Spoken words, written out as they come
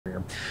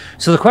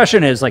So the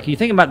question is, like, you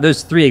think about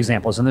those three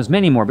examples, and there's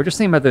many more, but just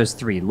think about those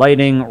three: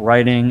 lighting,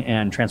 writing,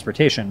 and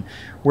transportation.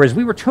 Whereas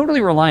we were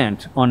totally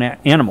reliant on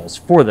animals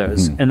for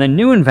those, and then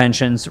new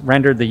inventions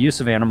rendered the use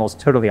of animals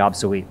totally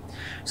obsolete.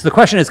 So the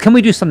question is, can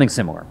we do something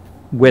similar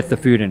with the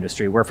food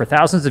industry, where for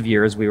thousands of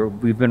years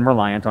we've been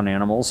reliant on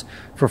animals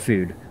for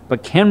food,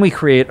 but can we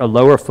create a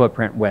lower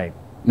footprint way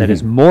that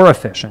is more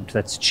efficient,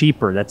 that's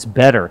cheaper, that's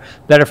better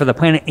for the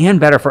planet and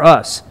better for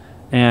us?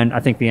 And I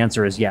think the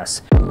answer is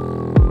yes.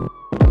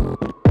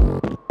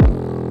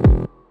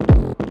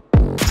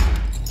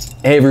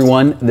 Hey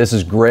everyone, this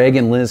is Greg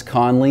and Liz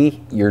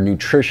Connolly, your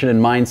nutrition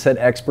and mindset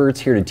experts,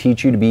 here to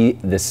teach you to be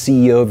the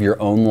CEO of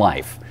your own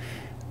life.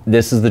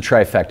 This is the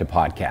Trifecta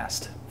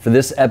podcast. For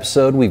this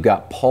episode, we've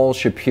got Paul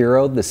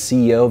Shapiro, the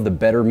CEO of the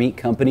Better Meat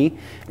Company.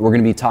 We're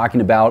going to be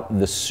talking about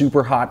the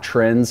super hot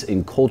trends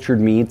in cultured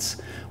meats,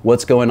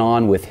 what's going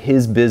on with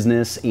his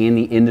business and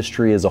the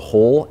industry as a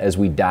whole as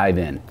we dive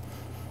in.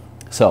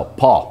 So,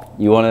 Paul,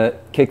 you want to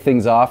kick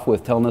things off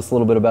with telling us a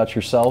little bit about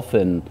yourself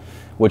and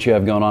what you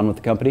have going on with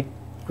the company?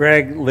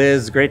 Greg,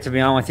 Liz, great to be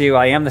on with you.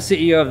 I am the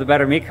CEO of the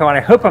Better Meat Co, and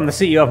I hope I'm the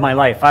CEO of my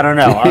life. I don't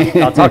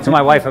know. I'll talk to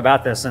my wife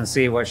about this and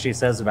see what she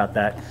says about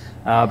that.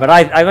 But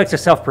I like to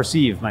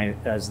self-perceive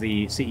as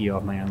the CEO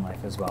of my own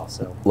life as well.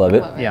 So love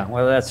it. Yeah,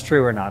 whether that's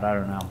true or not, I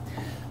don't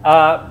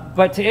know.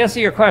 But to answer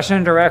your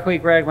question directly,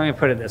 Greg, let me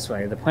put it this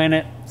way. The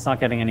planet is not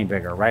getting any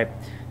bigger, right?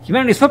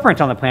 Humanity's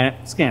footprint on the planet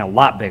is getting a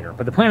lot bigger,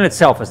 but the planet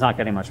itself is not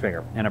getting much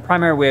bigger. And a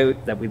primary way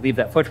that we leave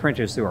that footprint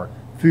is through our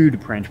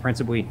food print,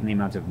 principally in the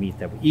amount of meat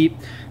that we eat.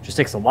 It just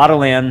takes a lot of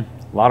land,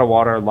 a lot of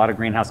water, a lot of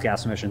greenhouse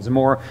gas emissions and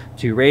more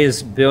to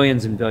raise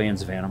billions and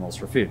billions of animals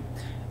for food.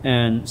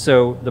 And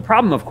so the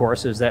problem, of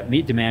course, is that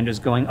meat demand is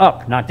going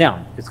up, not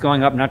down. It's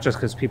going up not just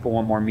because people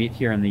want more meat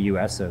here in the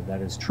US, so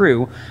that is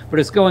true, but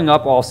it's going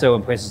up also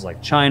in places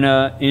like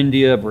China,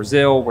 India,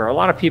 Brazil, where a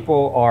lot of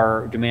people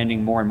are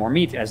demanding more and more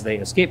meat as they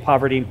escape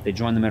poverty, they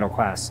join the middle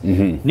class.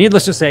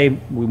 Needless to say,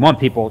 we want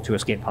people to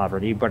escape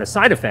poverty, but a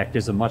side effect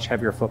is a much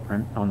heavier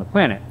footprint on the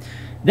planet.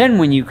 Then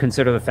when you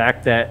consider the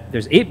fact that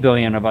there's 8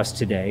 billion of us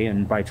today,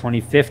 and by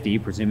 2050,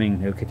 presuming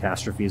no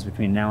catastrophes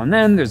between now and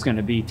then, there's going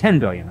to be 10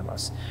 billion of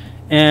us.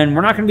 And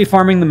we're not going to be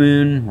farming the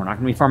moon. We're not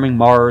going to be farming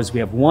Mars. We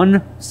have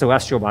one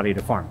celestial body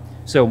to farm.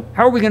 So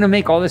how are we going to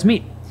make all this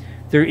meat?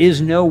 There is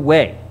no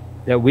way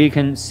that we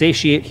can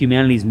satiate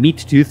humanity's meat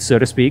tooth, so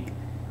to speak,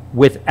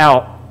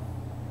 without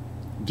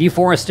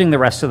deforesting the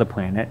rest of the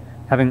planet,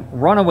 having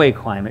runaway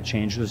climate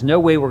change. There's no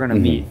way we're going to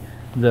meet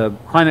the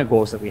climate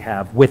goals that we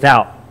have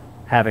without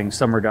having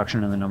some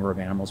reduction in the number of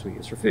animals we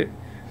use for food.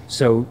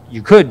 So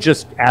you could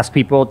just ask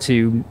people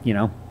to,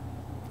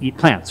 eat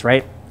plants,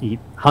 right? Eat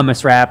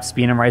hummus wraps,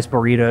 bean and rice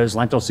burritos,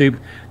 lentil soup.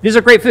 These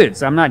are great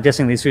foods. I'm not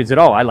dissing these foods at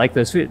all. I like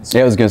those foods.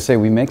 Yeah, I was going to say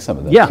we make some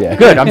of those. Yeah,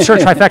 good. I'm sure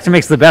Trifecta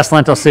makes the best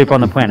lentil soup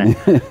on the planet.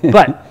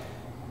 But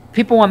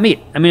people want meat.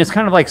 I mean, it's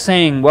kind of like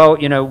saying, well,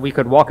 we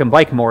could walk and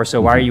bike more,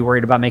 so why are you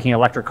worried about making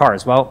electric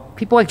cars? Well,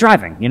 people like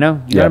driving, You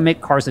got to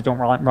make cars that don't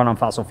run on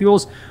fossil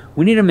fuels.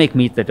 We need to make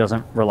meat that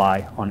doesn't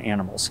rely on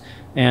animals.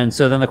 And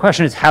so then the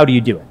question is, how do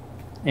you do it?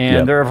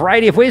 And there are a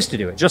variety of ways to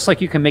do it, just like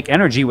you can make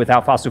energy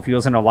without fossil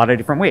fuels in a lot of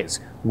different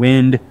ways.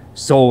 Wind,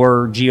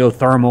 solar,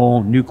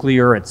 geothermal,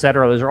 nuclear,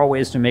 etc. Those are all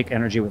ways to make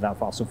energy without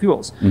fossil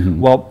fuels.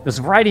 Well, there's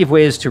a variety of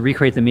ways to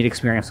recreate the meat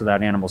experience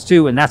without animals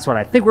too, and that's what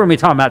I think we're going to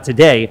be talking about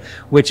today,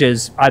 which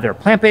is either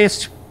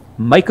plant-based,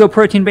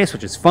 myco-protein-based,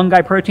 which is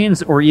fungi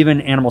proteins, or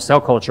even animal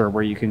cell culture,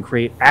 where you can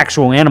create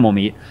actual animal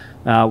meat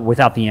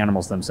without the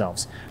animals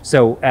themselves.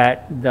 So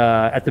at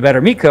the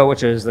Better Meat Co,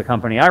 which is the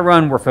company I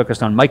run, we're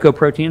focused on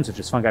mycoproteins, which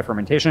is fungi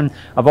fermentation.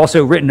 I've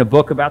also written a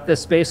book about this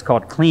space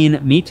called Clean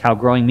Meat, How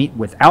Growing Meat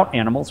Without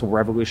Animals Will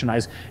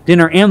Revolutionize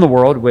Dinner and the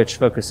World, which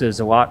focuses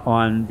a lot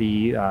on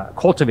the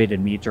cultivated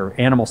meat or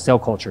animal cell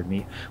cultured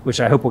meat, which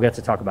I hope we'll get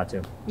to talk about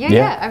too.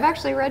 Yeah. I've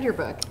actually read your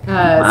book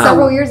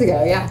several years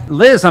ago,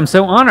 Liz, I'm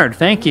so honored.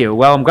 Thank you.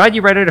 Well, I'm glad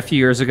you read it a few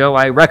years ago.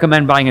 I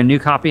recommend buying a new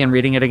copy and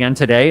reading it again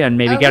today, and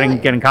maybe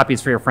getting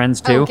copies for your friends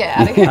too. Okay.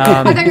 I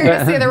thought you were going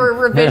to say there were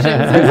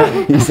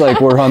revisions. He's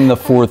like, we're on the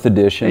 4th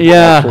edition.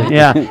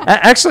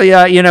 Actually,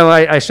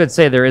 I should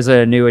say there is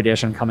a new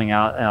edition coming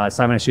out.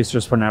 Simon &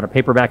 Schuster's putting out a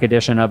paperback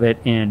edition of it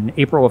in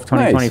April of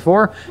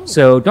 2024. Nice.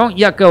 So don't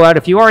yet go out.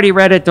 If you already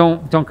read it,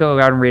 don't go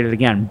out and read it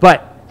again.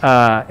 But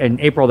in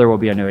April, there will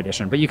be a new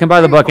edition. But you can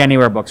buy the book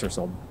anywhere books are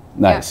sold.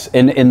 Nice.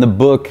 And in the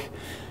book,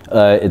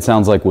 it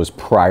sounds like was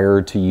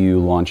prior to you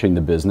launching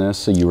the business,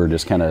 so you were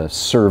just kind of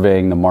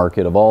surveying the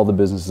market of all the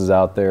businesses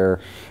out there,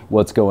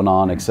 what's going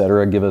on, et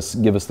cetera. Give us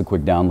the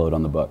quick download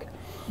on the book.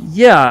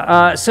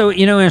 Yeah, so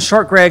in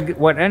short, Greg,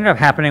 what ended up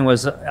happening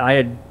was I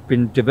had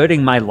been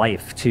devoting my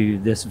life to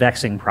this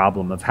vexing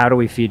problem of how do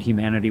we feed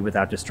humanity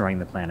without destroying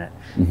the planet.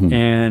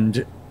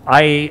 And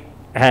I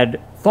had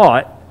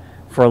thought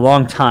for a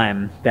long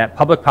time that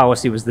public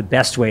policy was the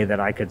best way that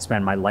I could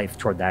spend my life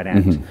toward that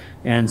end.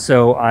 And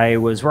so I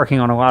was working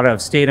on a lot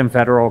of state and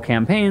federal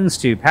campaigns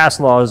to pass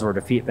laws or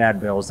defeat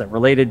bad bills that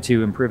related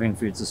to improving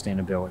food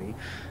sustainability.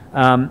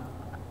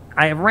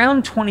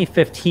 Around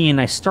 2015,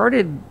 I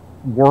started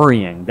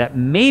worrying that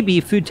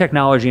maybe food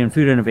technology and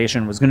food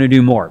innovation was going to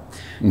do more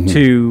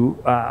to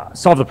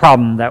solve the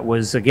problem that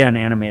was, again,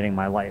 animating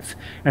my life.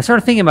 And I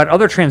started thinking about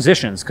other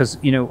transitions because,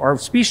 our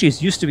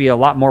species used to be a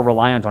lot more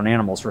reliant on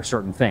animals for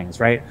certain things,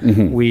 right?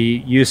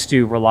 We used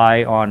to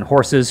rely on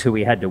horses who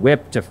we had to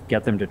whip to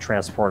get them to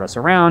transport us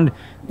around.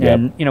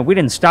 And, we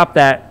didn't stop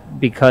that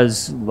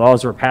because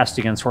laws were passed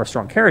against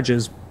horse-drawn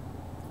carriages.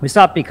 We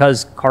stopped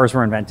because cars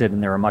were invented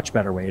and they were a much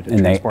better way to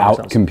transport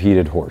ourselves. And they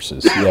outcompeted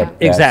horses. Yep,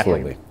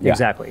 exactly. Yeah.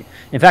 Exactly.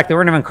 In fact, they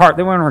weren't even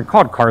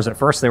called cars at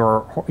first. They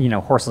were,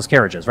 horseless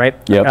carriages, right?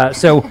 Yep.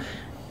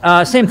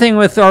 Same thing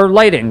with our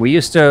lighting. We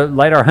used to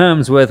light our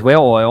homes with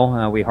whale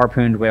oil. We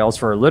harpooned whales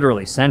for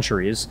literally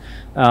centuries.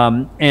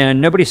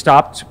 And nobody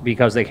stopped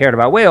because they cared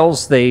about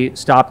whales. They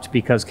stopped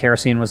because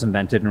kerosene was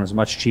invented and was a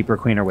much cheaper,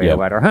 cleaner way to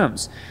light our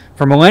homes.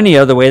 For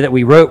millennia, the way that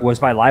we wrote was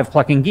by live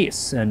plucking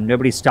geese. And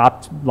nobody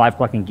stopped live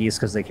plucking geese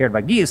because they cared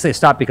about geese. They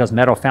stopped because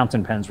metal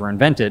fountain pens were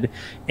invented.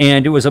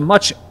 And it was a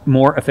much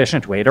more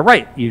efficient way to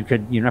write. You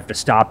don't have to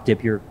stop,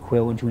 dip your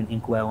quill into an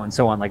inkwell, and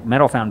so on. Like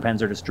metal fountain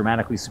pens are just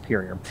dramatically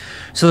superior.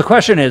 So the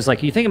question is,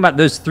 like, you think about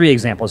those three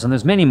examples, and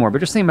there's many more, but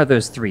just think about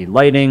those three: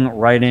 lighting,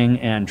 writing,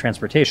 and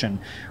transportation.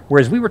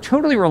 Whereas we were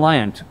totally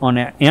reliant on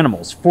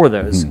animals for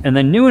those, and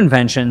then new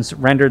inventions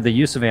rendered the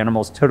use of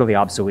animals totally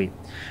obsolete.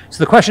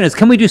 So the question is,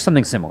 can we do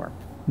something similar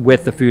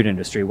with the food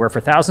industry, where for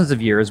thousands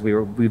of years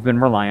we've been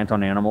reliant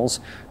on animals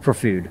for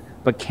food,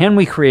 but can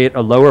we create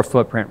a lower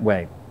footprint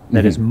way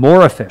that is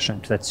more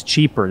efficient, that's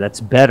cheaper, that's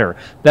better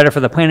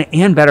for the planet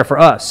and better for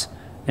us?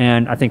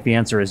 And I think the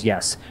answer is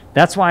yes.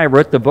 That's why I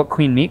wrote the book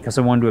Queen Meat, because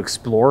I wanted to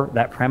explore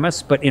that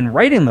premise. But in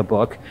writing the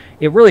book,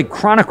 it really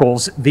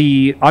chronicles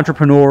the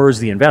entrepreneurs,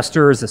 the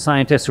investors, the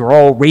scientists who are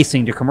all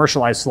racing to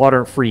commercialize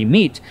slaughter-free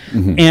meat.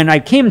 And I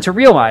came to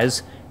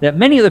realize that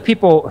many of the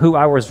people who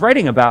I was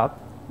writing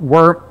about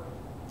were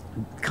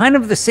kind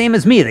of the same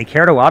as me. They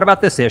cared a lot about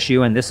this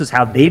issue, and this is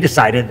how they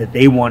decided that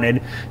they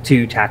wanted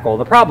to tackle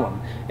the problem.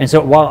 And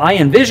so while I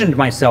envisioned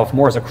myself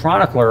more as a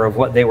chronicler of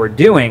what they were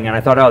doing, and I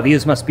thought, oh,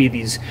 these must be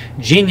these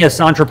genius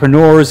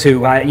entrepreneurs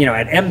who, had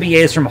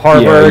MBAs from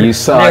Harvard. Yeah, you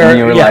saw it and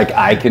you were like,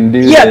 I can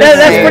do this. Yeah,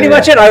 that's pretty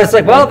much it. I was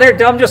like, well, they're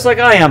dumb just like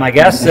I am, I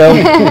guess. So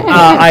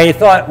I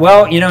thought,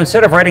 well,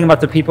 instead of writing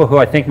about the people who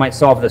I think might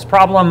solve this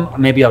problem,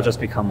 maybe I'll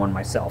just become one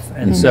myself.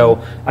 And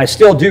so I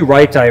still do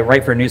write. I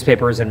write for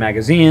newspapers and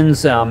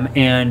magazines,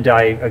 and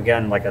I,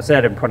 again, like I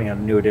said, I'm putting out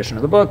a new edition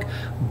of the book,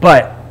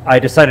 but I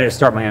decided to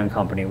start my own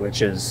company,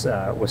 which was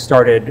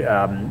started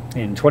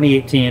in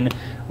 2018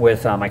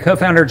 with my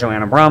co-founder,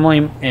 Joanna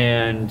Bromley,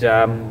 and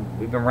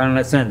we've been running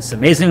it since.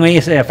 Amazingly,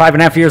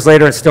 5.5 years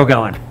later, it's still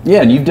going.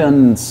 Yeah, and you've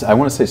done, I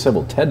want to say,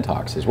 several TED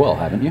Talks as well,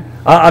 haven't you?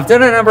 I've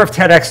done a number of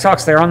TEDx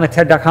Talks. They're on the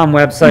TED.com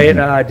website.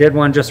 I did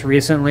one just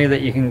recently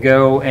that you can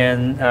go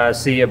and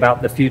see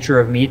about the future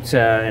of meat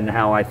and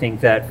how I think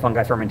that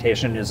fungi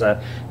fermentation is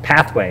a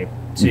pathway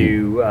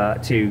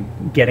to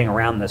getting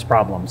around this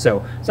problem.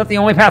 So it's not the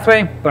only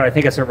pathway, but I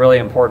think it's a really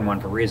important one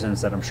for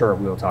reasons that I'm sure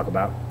we will talk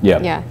about.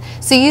 Yeah.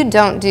 So you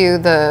don't do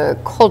the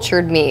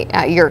cultured meat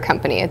at your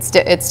company. It's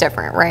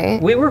different,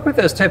 right? We work with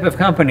those type of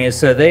companies,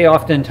 so they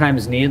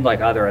oftentimes need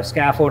like either a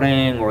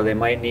scaffolding or they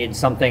might need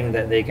something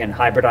that they can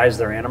hybridize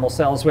their animal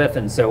cells with.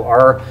 And so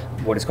our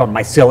what is called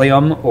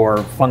mycelium or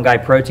fungi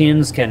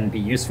proteins can be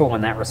useful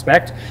in that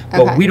respect.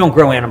 But we don't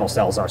grow animal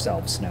cells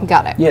ourselves. No.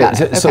 Got it. Yeah.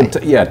 Got it. So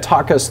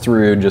talk us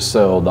through, just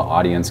so the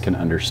audience can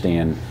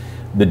understand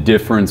the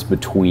difference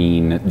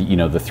between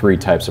the three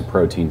types of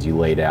proteins you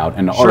laid out,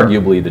 and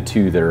arguably the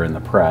two that are in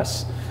the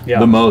press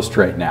the most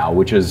right now,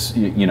 which is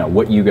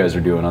what you guys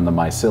are doing on the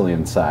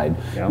mycelium side,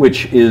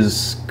 which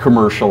is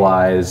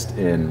commercialized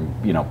and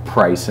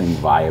pricing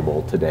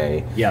viable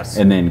today. Yes.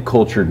 And then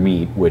cultured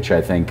meat, which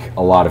I think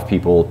a lot of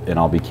people, and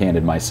I'll be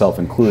candid, myself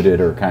included,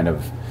 are kind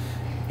of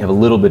have a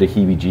little bit of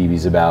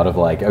heebie-jeebies about of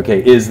like,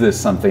 okay, is this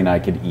something I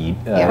could eat?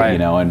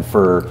 And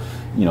for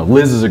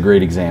Liz is a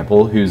great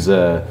example, who's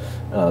a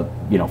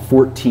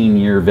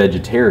 14-year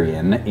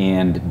vegetarian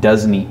and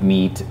doesn't eat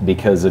meat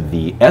because of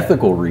the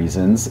ethical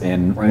reasons.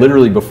 And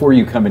literally before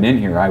you coming in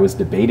here, I was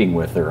debating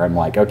with her. I'm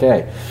like,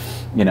 okay,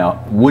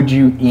 would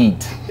you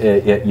eat?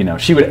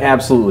 She would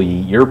absolutely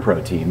eat your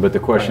protein, but the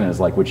question is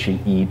like, would she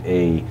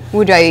eat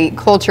Would I eat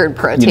cultured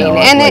protein?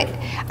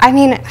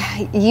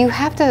 You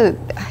have to.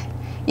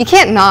 You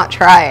can't not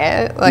try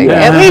it.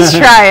 At least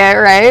try it,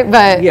 right?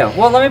 But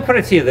well, let me put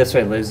it to you this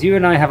way, Liz. You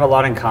and I have a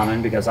lot in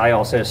common because I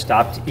also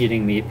stopped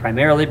eating meat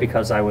primarily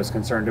because I was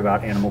concerned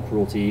about animal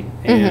cruelty,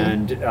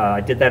 and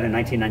I did that in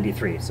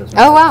 1993. So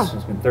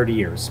it's been 30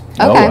 years.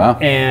 Okay. Oh, wow.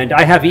 And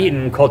I have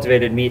eaten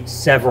cultivated meat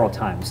several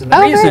times. And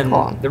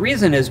the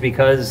reason is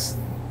because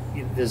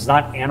there's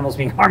not animals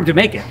being harmed to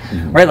make it,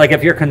 right? Like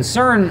if your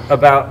concern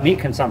about meat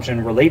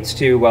consumption relates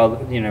to, well,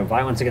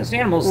 violence against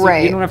animals,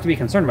 you don't have to be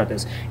concerned about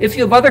this. If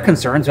you have other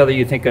concerns, whether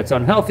you think it's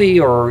unhealthy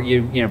or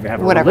you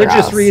have a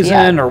religious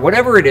reason or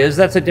whatever it is,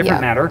 that's a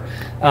different matter.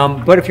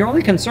 But if your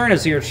only concern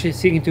is you're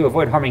seeking to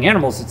avoid harming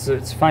animals,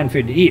 it's fine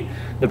food to eat.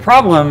 The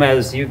problem,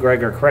 as you,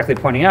 Greg, are correctly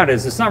pointing out,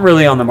 is it's not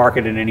really on the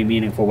market in any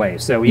meaningful way.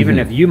 So even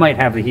if you might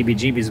have the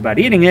heebie-jeebies about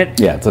eating it,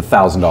 it's $1,000 a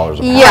pound.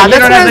 Yeah,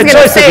 that's what I was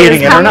going to say.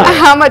 Is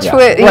how much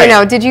would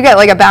did you get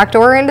like a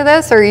backdoor into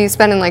this, or are you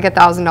spending like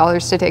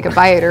 $1,000 to take a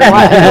bite, or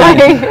what?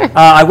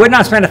 I would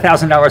not spend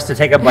 $1,000 to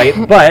take a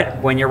bite, but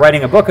when you're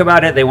writing a book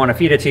about it, they want to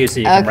feed it to you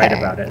so you can write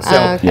about it.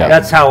 So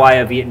that's how I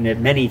have eaten it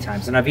many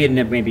times, and I've eaten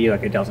it maybe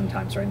like a dozen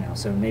times right now.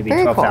 So maybe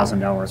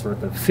 $12,000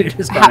 worth of food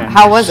has gone in.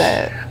 How was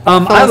it?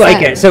 I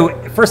like it. So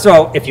first of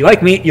all, if you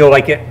like meat, you'll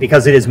like it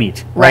because it is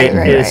meat, right?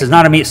 This is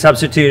not a meat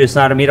substitute. It's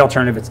not a meat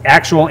alternative. It's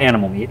actual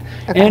animal meat,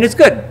 and it's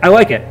good. I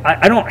like it.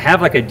 I don't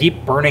have like a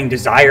deep burning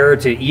desire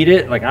to eat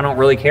it. Like I don't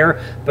really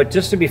care. But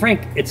just to be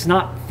frank, it's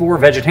not for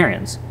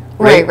vegetarians.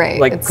 Right.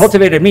 Like it's,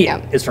 cultivated meat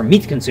is for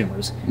meat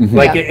consumers.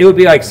 Like it would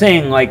be like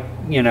saying like,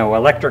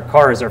 electric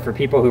cars are for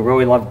people who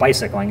really love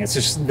bicycling. It's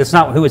just, that's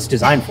not who it's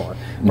designed for,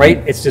 right?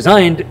 It's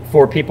designed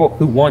for people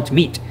who want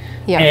meat.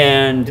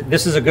 And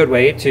this is a good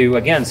way to,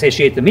 again,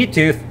 satiate the meat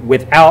tooth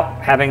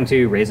without having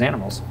to raise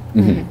animals.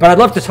 But I'd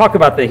love to talk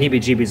about the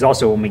heebie-jeebies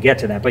also when we get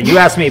to that. But you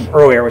asked me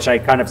earlier, which I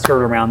kind of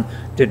skirted around,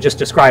 to just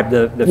describe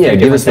the few different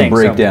things. Give us the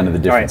breakdown of the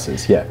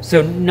differences.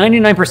 So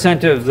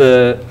 99% of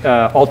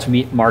the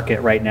alt-meat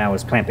market right now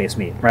is plant-based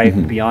meat,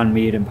 right? Beyond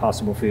Meat,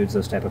 Impossible Foods,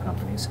 those type of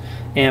companies.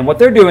 And what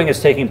they're doing is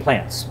taking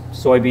plants,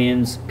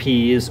 soybeans,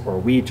 peas, or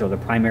wheat are the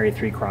primary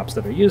three crops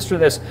that are used for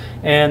this,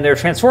 and they're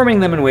transforming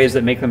them in ways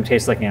that make them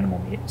taste like animal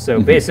meat. So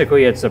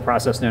basically it's a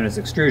process known as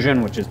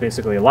extrusion, which is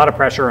basically a lot of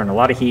pressure and a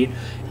lot of heat,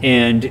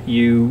 and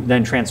you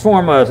then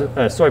transform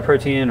a soy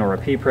protein or a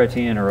pea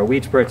protein or a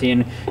wheat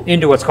protein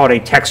into what's called a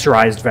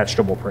texturized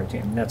vegetable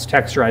protein. That's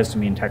texturized to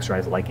mean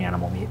texturized like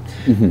animal meat.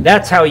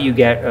 That's how you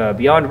get a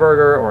Beyond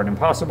Burger or an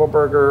Impossible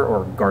Burger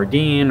or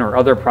Gardein or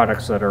other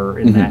products that are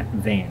in that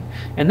vein.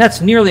 And that's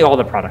nearly all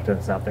the product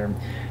that's out there.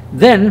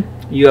 Then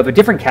you have a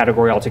different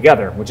category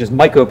altogether, which is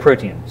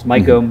mycoproteins.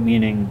 Myco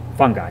meaning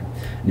fungi.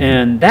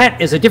 And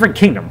that is a different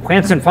kingdom.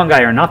 Plants and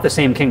fungi are not the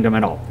same kingdom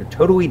at all. They're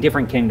totally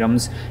different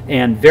kingdoms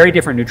and very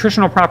different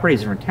nutritional properties,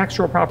 different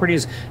textural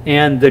properties.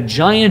 And the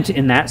giant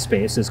in that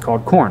space is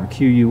called corn,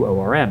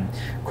 Q-U-O-R-N.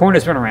 Corn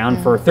has been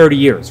around for 30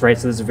 years, right?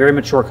 So this is a very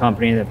mature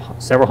company. They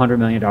have several $100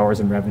 million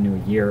in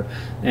revenue a year.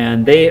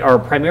 And they are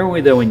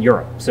primarily, though, in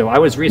Europe. So I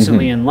was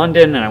recently in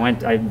London,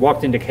 and I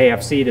walked into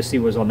KFC to see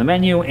what was on the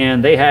menu,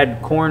 and they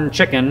had corn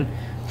chicken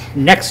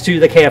next to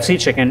the KFC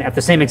chicken at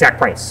the same exact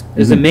price. It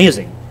was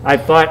amazing. I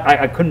thought,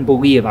 I couldn't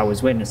believe I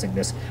was witnessing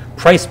this.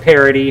 Price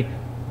parity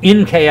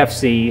in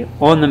KFC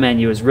on the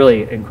menu is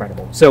really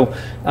incredible. So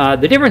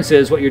the difference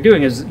is what you're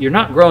doing is you're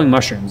not growing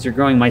mushrooms, you're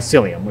growing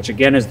mycelium, which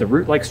again is the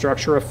root-like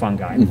structure of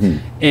fungi.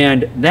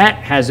 And that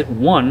has,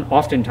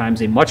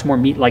 oftentimes a much more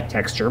meat-like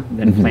texture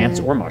than plants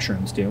or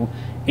mushrooms do,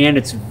 and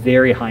it's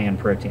very high in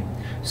protein.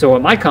 So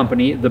what my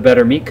company, The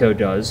Better Meat Co.,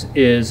 does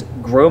is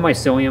grow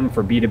mycelium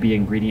for B2B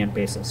ingredient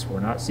basis. We're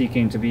not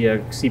seeking to be a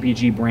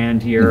CPG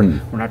brand here.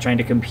 We're not trying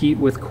to compete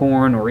with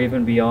corn or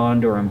even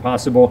Beyond or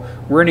Impossible.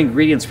 We're an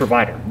ingredients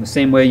provider. In the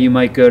same way you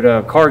might go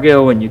to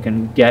Cargill and you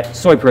can get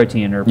soy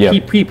protein or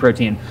pea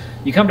protein.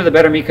 You come to The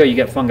Better Meat Co., you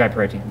get fungi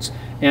proteins.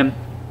 And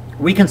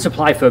we can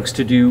supply folks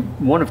to do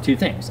one of two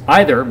things.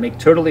 Either make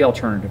totally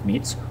alternative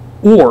meats,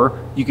 or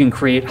you can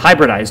create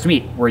hybridized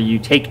meat, where you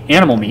take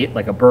animal meat,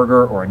 like a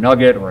burger or a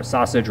nugget or a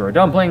sausage or a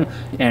dumpling,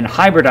 and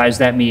hybridize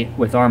that meat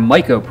with our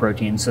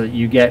mycoprotein so that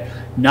you get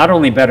not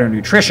only better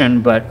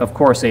nutrition, but of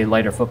course a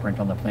lighter footprint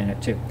on the planet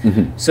too.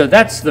 So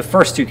that's the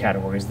first two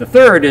categories. The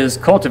third is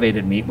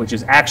cultivated meat, which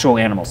is actual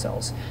animal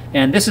cells.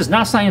 And this is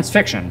not science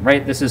fiction,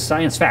 right? This is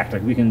science fact.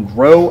 Like we can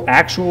grow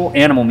actual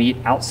animal meat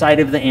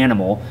outside of the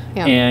animal,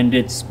 and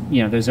it's,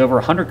 there's over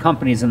 100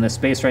 companies in this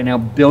space right now.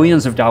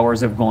 Billions of dollars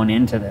have gone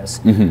into this.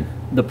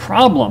 The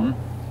problem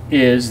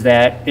is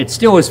that it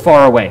still is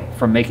far away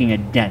from making a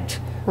dent,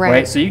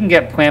 right? So you can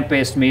get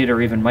plant-based meat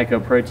or even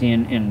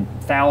mycoprotein in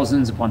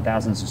thousands upon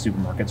thousands of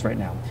supermarkets right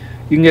now.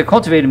 You can get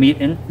cultivated meat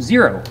in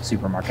 0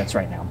 supermarkets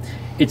right now.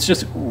 It's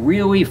just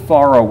really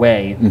far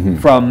away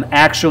from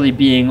actually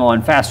being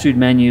on fast food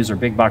menus or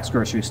big box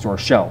grocery store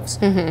shelves.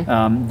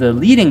 The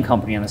leading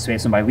company in the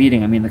space, and by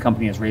leading I mean the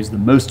company has raised the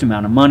most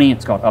amount of money,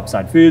 it's called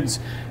Upside Foods.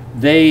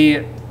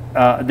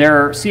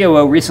 Their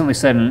COO recently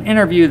said in an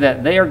interview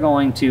that they are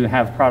going to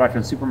have product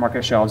on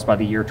supermarket shelves by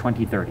the year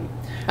 2030.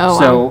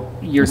 So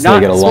you're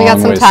not. We got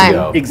some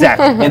time.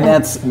 Exactly. And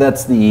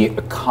that's the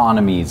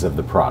economies of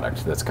the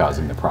product that's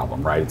causing the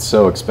problem, right? It's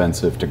so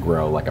expensive to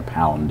grow like a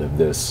pound of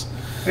this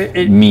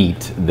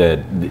meat that,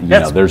 you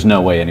know, there's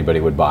no way anybody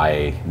would buy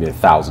a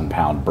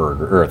 1,000-pound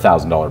burger or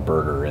 $1,000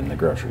 burger in the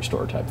grocery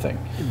store type thing.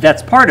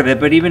 That's part of it,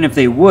 but even if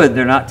they would,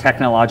 they're not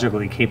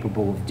technologically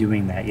capable of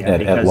doing that yet,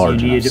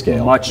 because you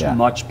need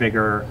much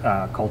bigger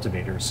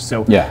cultivators.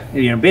 So,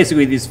 you know,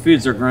 basically these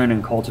foods are grown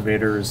in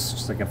cultivators,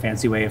 just like a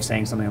fancy way of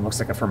saying something that looks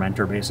like a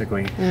fermenter,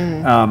 basically.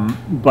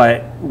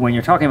 But when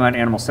you're talking about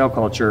animal cell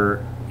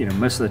culture, you know,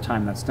 most of the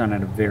time that's done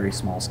at a very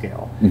small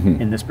scale.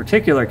 In this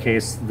particular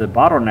case, the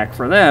bottleneck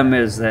for them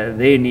is that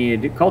they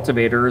need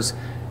cultivators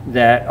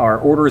that are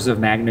orders of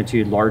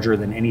magnitude larger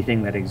than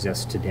anything that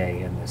exists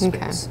today in this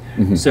space.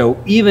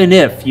 So even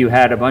if you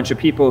had a bunch of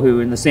people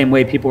who, in the same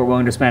way people are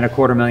willing to spend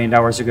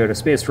 $250,000 to go to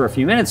space for a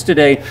few minutes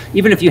today,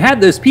 even if you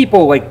had those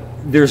people, like,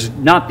 there's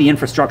not the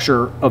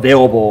infrastructure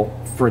available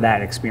for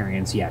that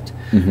experience yet.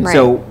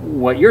 So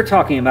what you're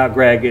talking about,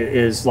 Greg,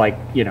 is like,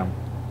 you know,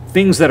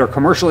 things that are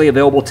commercially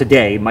available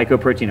today,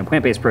 mycoprotein and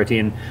plant-based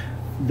protein,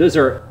 those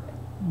are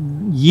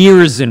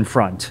years in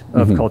front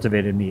of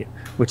cultivated meat,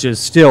 which is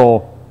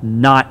still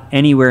not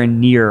anywhere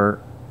near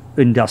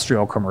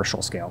industrial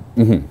commercial scale.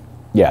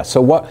 Yeah,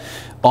 so what,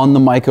 on the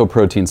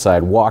mycoprotein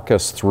side, walk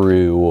us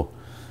through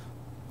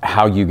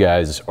how you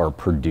guys are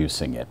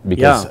producing it.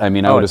 Because, I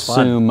mean, I would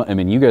assume, I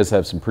mean, you guys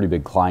have some pretty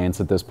big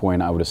clients at this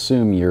point. I would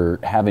assume you're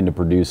having to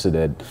produce it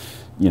at,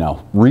 you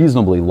know,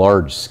 reasonably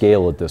large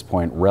scale at this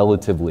point,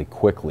 relatively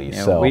quickly.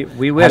 Yeah, so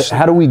we wish.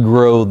 How do we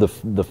grow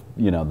the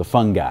you know, the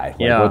fungi?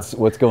 Like,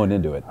 what's going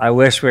into it? I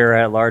wish we were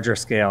at larger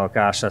scale.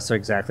 Gosh, that's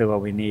exactly what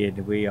we need.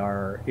 We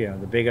are, you know,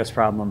 the biggest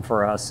problem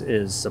for us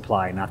is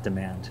supply, not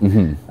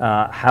demand.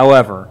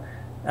 However,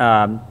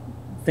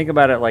 think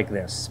about it like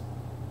this.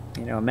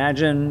 You know,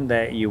 imagine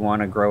that you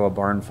want to grow a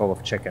barn full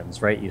of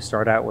chickens, right? You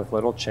start out with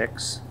little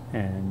chicks,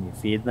 and you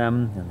feed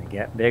them, and they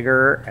get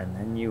bigger, and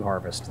then you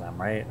harvest them,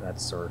 right?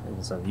 It's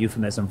a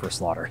euphemism for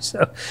slaughter.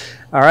 So,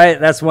 all right,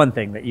 that's one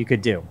thing that you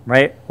could do,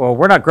 right? Well,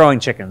 we're not growing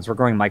chickens. We're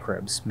growing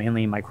microbes,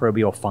 mainly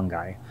microbial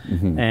fungi.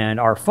 And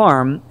our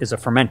farm is a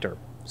fermenter.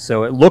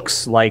 So it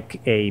looks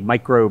like a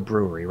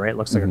microbrewery, right? It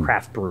looks like a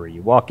craft brewery.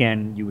 You walk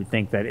in, you would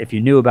think that if you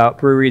knew about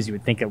breweries, you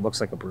would think it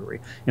looks like a brewery.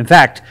 In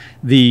fact,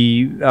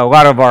 a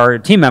lot of our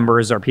team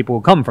members are people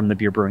who come from the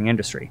beer brewing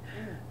industry.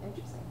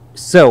 Interesting.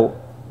 So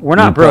we're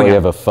not brewing. We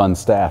have a fun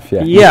staff,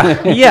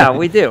 yeah,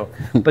 we do.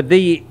 But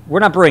we're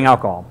not brewing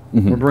alcohol.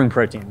 We're brewing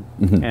protein.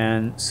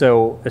 And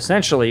so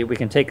essentially, we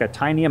can take a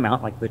tiny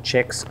amount, like the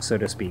chicks, so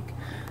to speak,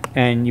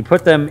 and you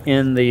put them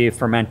in the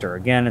fermenter.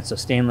 Again, it's a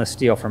stainless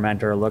steel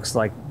fermenter. It looks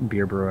like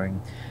beer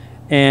brewing.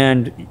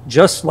 And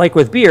just like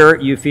with beer,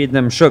 you feed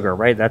them sugar,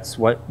 right? That's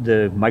what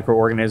the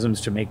microorganisms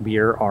to make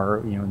beer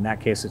are. You know, in that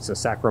case, it's a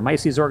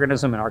Saccharomyces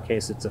organism. In our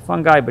case, it's a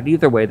fungi. But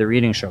either way, they're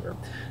eating sugar.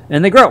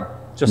 And they grow,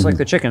 just like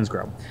the chickens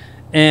grow.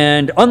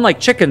 And unlike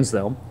chickens,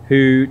 though,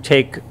 who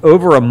take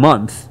over a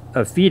month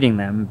of feeding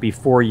them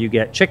before you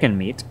get chicken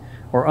meat,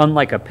 or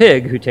unlike a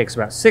pig who takes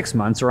about 6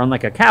 months, or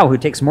unlike a cow who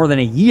takes more than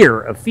a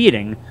year of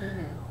feeding,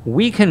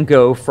 we can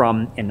go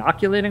from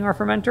inoculating our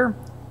fermenter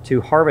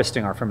to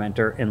harvesting our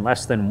fermenter in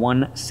less than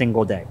one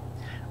single day.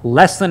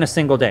 Less than a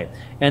single day.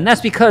 And that's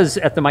because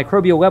at the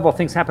microbial level,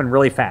 things happen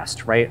really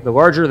fast, right? The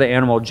larger the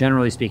animal,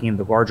 generally speaking,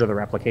 the larger the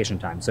replication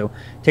time. So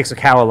it takes a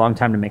cow a long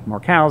time to make more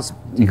cows.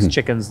 It takes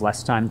chickens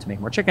less time to make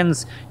more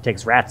chickens. It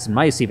takes rats and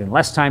mice even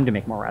less time to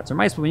make more rats or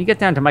mice. But when you get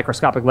down to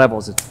microscopic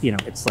levels, it's, you know,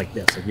 it's like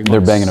this. Like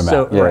they're banging them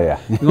out. You're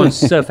going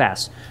so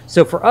fast.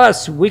 So for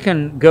us, we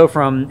can go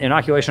from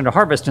inoculation to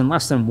harvest in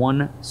less than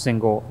one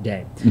single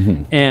day.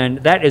 And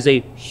that is a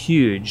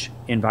huge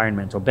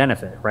environmental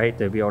benefit, right?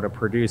 To be able to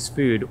produce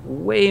food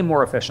way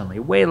more efficiently,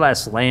 way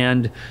less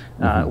land,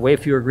 way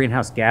fewer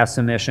greenhouse gas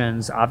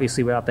emissions,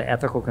 obviously without the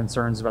ethical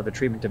concerns about the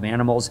treatment of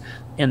animals.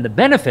 And the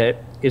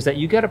benefit is that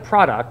you get a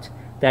product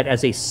that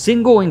as a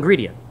single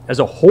ingredient, as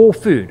a whole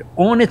food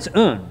on its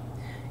own,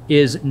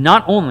 is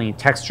not only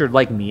textured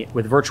like meat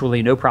with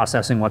virtually no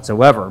processing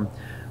whatsoever,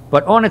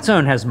 but on its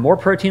own has more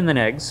protein than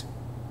eggs,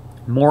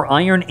 more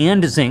iron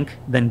and zinc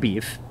than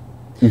beef.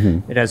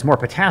 It has more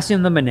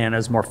potassium than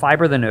bananas, more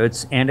fiber than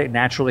oats, and it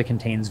naturally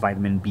contains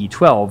vitamin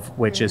B12,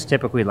 which is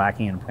typically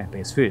lacking in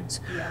plant-based foods.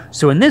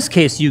 So in this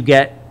case, you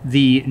get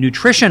the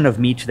nutrition of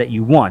meat that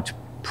you want,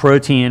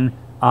 protein,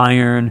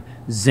 iron,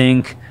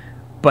 zinc,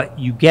 but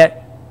you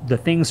get the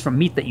things from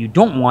meat that you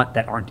don't want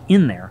that aren't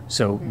in there.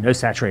 So no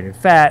saturated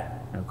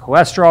fat, no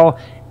cholesterol,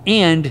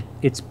 and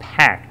it's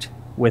packed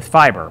with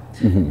fiber.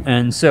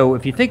 And so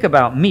if you think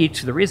about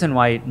meat, the reason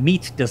why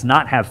meat does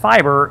not have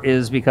fiber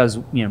is because,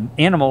 you know,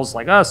 animals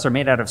like us are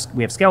made out of,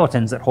 we have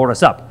skeletons that hold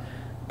us up.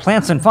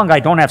 Plants and fungi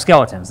don't have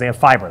skeletons. They have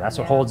fiber. That's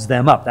what holds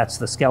them up. That's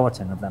the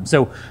skeleton of them.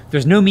 So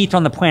there's no meat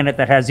on the planet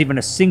that has even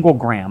a single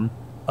gram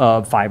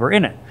of fiber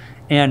in it.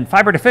 And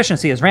fiber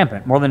deficiency is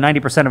rampant. More than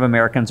 90% of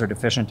Americans are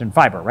deficient in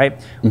fiber,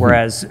 right?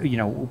 Whereas, you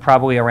know,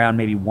 probably around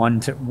maybe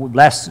probably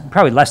less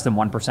than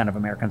 1% of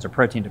Americans are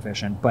protein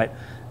deficient. But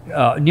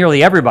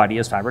nearly everybody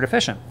is fiber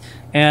deficient.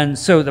 And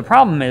so the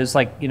problem is,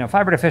 like,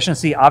 fiber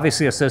deficiency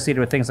obviously associated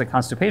with things like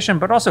constipation,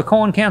 but also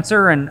colon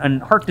cancer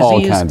and heart disease.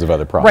 All kinds of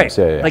other problems.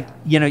 Right. Yeah. Like,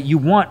 you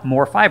want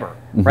more fiber,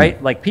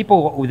 right? Like,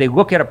 people, they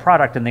look at a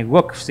product and they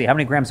see how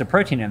many grams of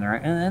protein in there,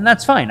 and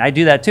that's fine. I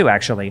do that too,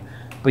 actually.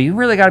 But you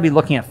really got to be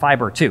looking at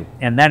fiber too.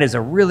 And that is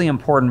a really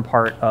important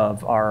part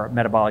of our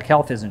metabolic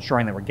health, is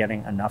ensuring that we're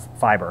getting enough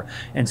fiber.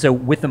 And so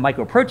with the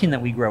mycoprotein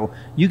that we grow,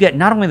 you get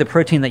not only the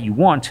protein that you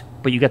want,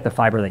 but you get the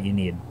fiber that you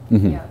need.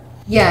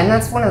 Yeah, and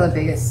that's one of the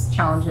biggest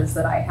challenges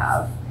that I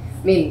have.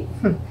 I mean,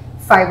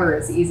 fiber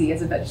is easy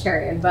as a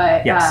vegetarian,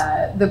 but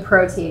the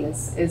protein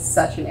is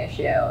such an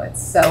issue. It's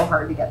so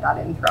hard to get that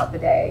in throughout the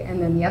day. And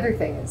then the other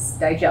thing is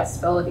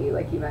digestibility,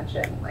 like you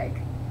mentioned, like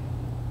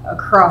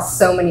across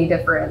so many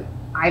different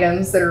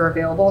items that are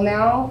available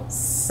now.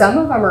 Some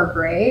of them are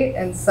great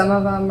and some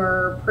of them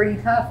are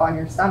pretty tough on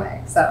your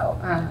stomach. So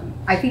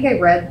I think I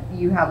read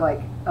you have like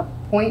a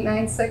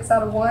 0.96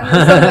 out of 1 or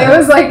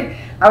something.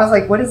 I was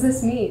like, what does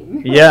this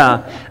mean?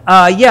 Yeah,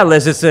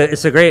 Liz,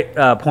 it's a great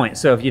point.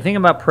 So if you think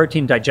about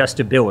protein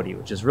digestibility,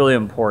 which is really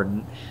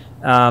important,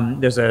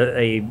 there's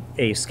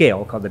a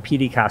scale called the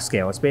PDCAAS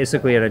scale. It's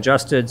basically an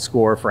adjusted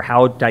score for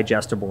how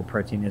digestible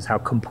protein is, how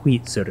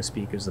complete, so to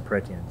speak, is the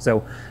protein.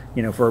 So,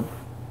 for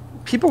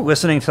people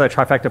listening to the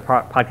Trifecta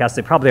podcast,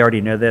 they probably already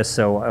know this,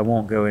 so I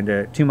won't go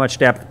into too much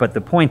depth, but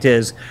the point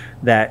is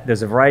that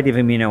there's a variety of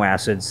amino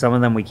acids. Some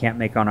of them we can't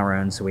make on our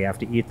own, so we have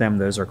to eat them.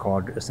 Those are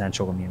called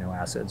essential amino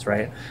acids,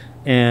 right?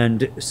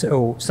 And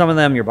so some of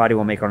them your body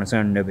will make on its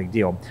own, no big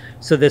deal.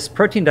 So this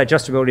protein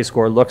digestibility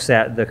score looks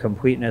at the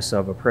completeness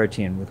of a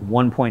protein, with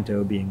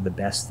 1.0 being the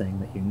best thing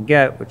that you can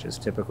get, which is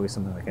typically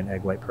something like an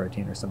egg white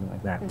protein or something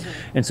like that.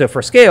 And so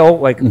for scale,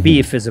 like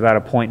beef is about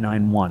a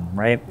 0.91,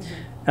 right?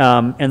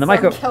 And the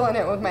I'm killing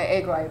it with my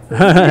egg whites.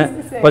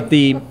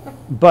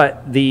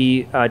 but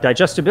the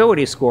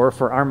digestibility score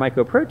for our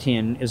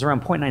mycoprotein is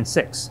around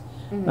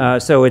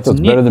 0.96. So it's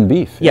better than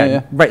beef.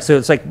 Yeah, right. So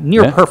it's like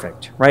near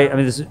perfect, right? I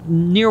mean, there's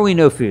nearly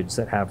no foods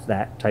that have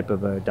that type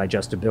of a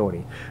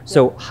digestibility.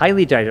 So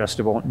highly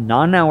digestible,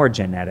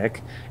 non-allergenic,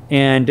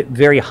 and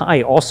very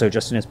high also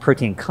just in its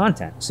protein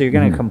content. So you're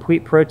getting a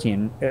complete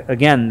protein,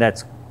 again,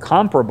 that's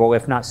comparable,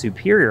 if not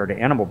superior, to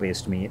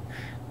animal-based meat.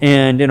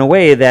 And in a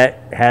way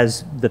that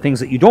has the things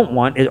that you don't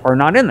want are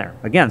not in there.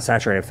 Again,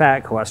 saturated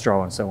fat,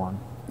 cholesterol, and so on.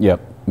 Yep,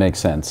 makes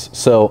sense.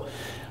 So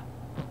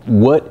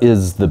what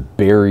is the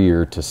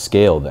barrier to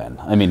scale then?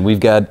 I mean, we've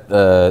got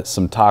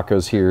some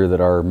tacos here that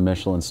our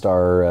Michelin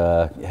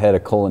star head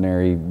of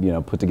culinary,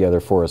 put together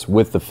for us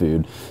with the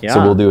food. Yeah.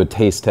 So we'll do a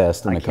taste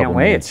test in a couple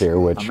minutes here,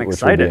 which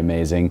will be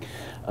amazing.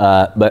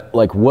 But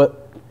like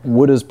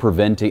what is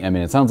preventing? I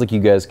mean, it sounds like you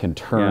guys can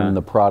turn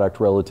the product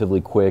relatively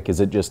quick. Is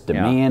it just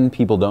demand?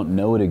 People don't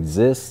know it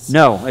exists?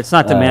 No, it's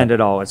not demand at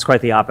all. It's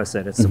quite the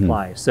opposite. It's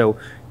supply. So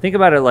think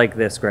about it like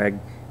this, Greg.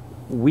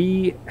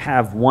 We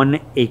have 1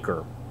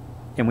 acre,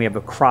 and we have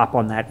a crop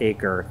on that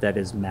acre that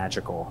is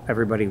magical.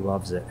 Everybody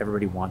loves it.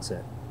 Everybody wants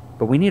it.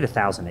 But we need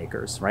 1,000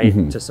 acres,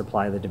 right, to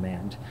supply the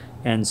demand.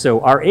 And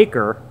so our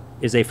acre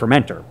is a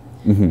fermenter.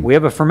 We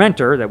have a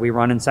fermenter that we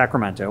run in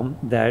Sacramento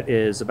that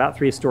is about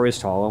 3 stories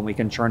tall, and we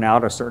can churn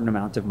out a certain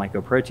amount of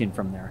mycoprotein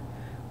from there.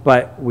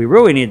 But we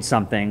really need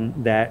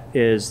something that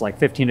is like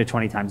 15 to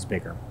 20 times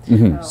bigger.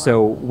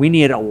 So we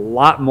need a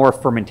lot more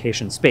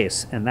fermentation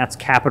space, and that's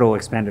capital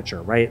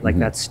expenditure, right? Like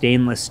that's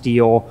stainless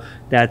steel.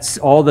 That's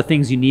all the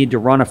things you need to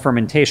run a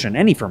fermentation,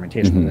 any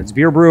fermentation, whether it's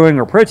beer brewing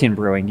or protein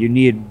brewing. You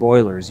need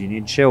boilers, you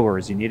need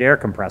chillers, you need air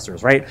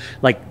compressors, right?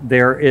 Like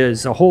there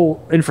is a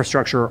whole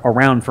infrastructure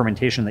around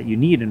fermentation that you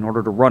need in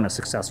order to run a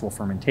successful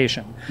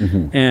fermentation.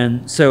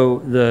 And so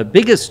the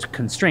biggest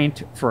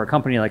constraint for a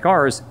company like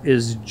ours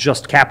is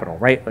just capital,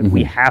 right? Like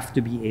we have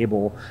to be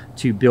able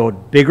to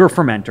build bigger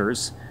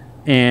fermenters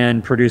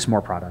and produce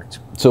more product.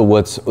 So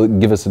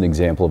give us an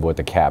example of what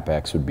the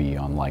CapEx would be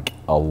on like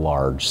a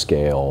large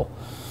scale,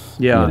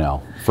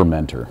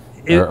 fermenter.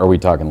 Are we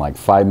talking like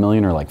 5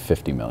 million or like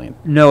 50 million?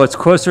 No, it's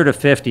closer to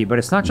 50, but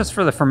it's not just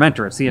for the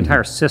fermenter, it's the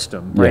entire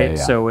system, right?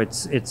 So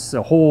it's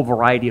a whole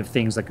variety of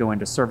things that go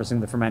into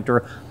servicing the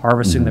fermenter,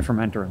 harvesting the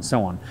fermenter, and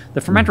so on.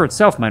 The fermenter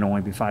itself might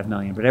only be 5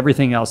 million, but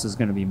everything else is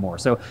going to be more.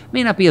 So it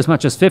may not be as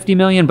much as 50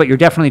 million, but you're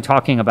definitely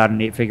talking about an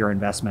 8-figure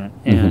investment.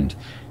 And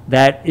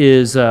that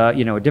is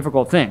a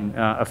difficult thing.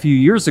 A few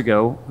years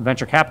ago,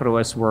 venture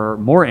capitalists were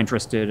more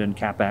interested in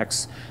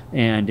CapEx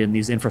and in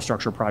these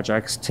infrastructure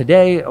projects.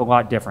 Today, a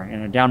lot different.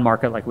 In a down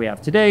market like we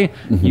have today,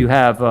 you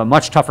have a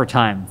much tougher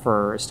time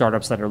for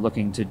startups that are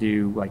looking to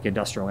do like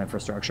industrial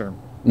infrastructure.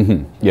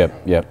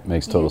 Yep,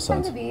 makes total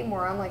sense. Do you tend to be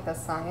more on like the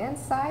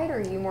science side, or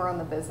are you more on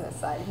the business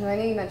side? Because I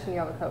know you mentioned you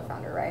have a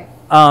co-founder, right?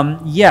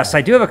 Yes,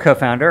 I do have a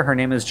co-founder. Her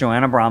name is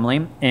Joanna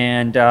Bromley,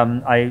 and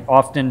I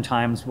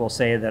oftentimes will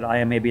say that I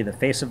am maybe the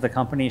face of the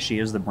company. She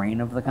is the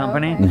brain of the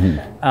company.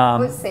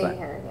 Same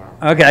here,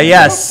 yeah. Okay,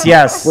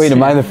 yes. Wait,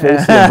 am I the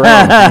face of the brain?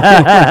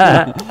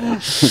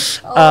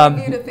 I'll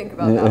leave you to think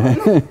about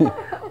that one.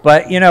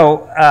 But,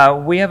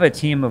 we have a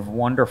team of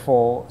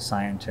wonderful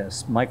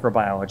scientists,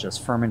 microbiologists,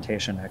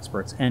 fermentation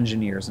experts,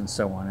 engineers, and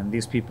so on. And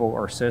these people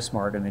are so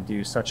smart and they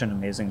do such an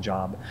amazing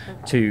job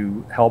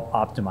to help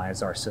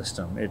optimize our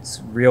system.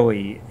 It's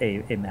really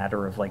a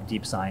matter of like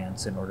deep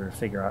science in order to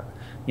figure out,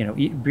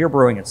 beer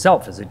brewing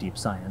itself is a deep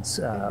science.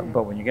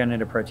 But when you get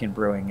into protein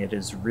brewing, it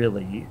is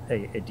really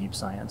a deep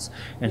science.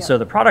 And so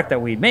the product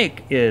that we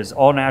make is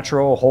all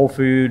natural, whole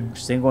food,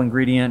 single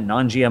ingredient,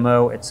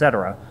 non-GMO,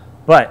 etc.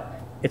 But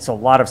it's a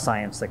lot of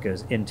science that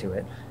goes into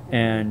it.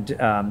 And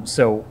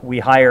so we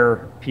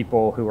hire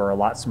people who are a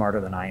lot smarter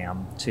than I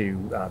am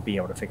to be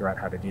able to figure out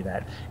how to do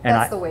that. And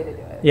That's the way to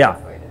do it. Yeah.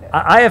 That's the way to do it.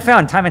 I have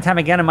found time and time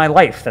again in my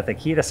life that the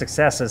key to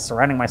success is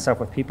surrounding myself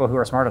with people who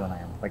are smarter than I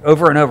am, like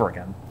over and over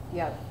again.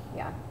 Yeah.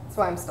 That's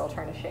why I'm still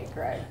trying to shake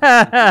Greg.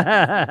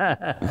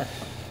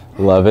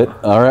 Love it.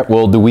 All right.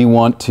 Well, do we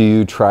want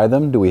to try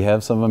them? Do we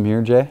have some of them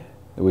here, Jay,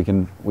 that we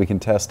can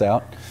test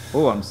out?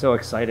 Oh, I'm so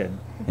excited.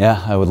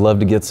 Yeah, I would love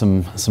to get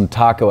some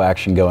taco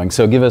action going.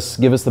 So give us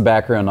the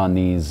background on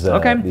these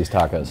these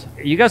tacos.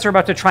 You guys are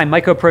about to try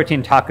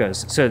Mycoprotein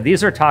tacos. So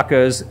these are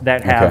tacos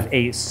that have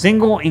a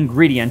single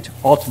ingredient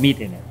alt meat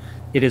in it.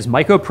 It is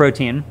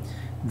Mycoprotein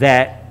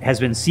that has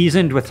been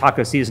seasoned with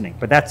taco seasoning,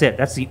 but that's it.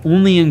 That's the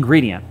only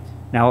ingredient.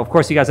 Now, of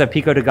course, you guys have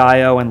pico de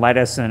gallo and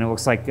lettuce, and it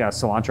looks like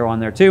cilantro on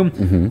there too.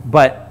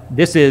 But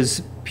this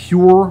is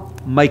pure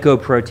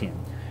mycoprotein.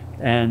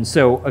 And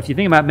so if you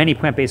think about many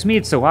plant-based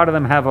meats, a lot of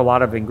them have a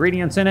lot of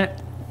ingredients in it.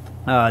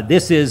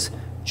 This is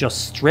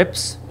just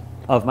strips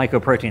of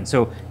mycoprotein.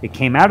 So it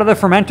came out of the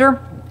fermenter,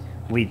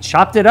 we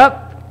chopped it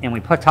up, and we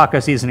put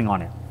taco seasoning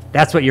on it.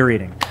 That's what you're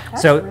eating.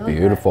 That's so really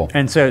beautiful. good.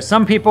 And so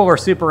some people are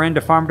super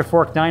into farm to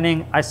fork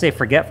dining. I say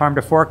forget farm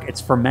to fork.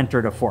 It's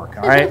fermenter to fork.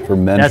 All right.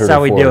 Fermenter That's to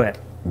how we fork. do it.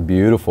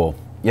 Beautiful.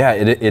 Yeah,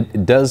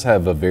 it does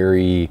have a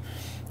very,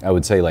 I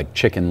would say, like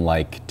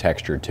chicken-like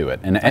texture to it.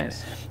 And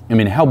Nice. I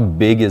mean, how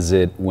big is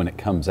it when it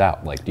comes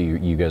out? Like, do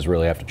you guys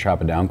really have to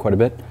chop it down quite a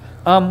bit?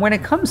 When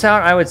it comes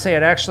out, I would say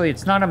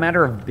it's not a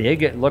matter of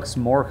big. It looks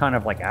more kind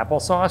of like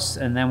applesauce.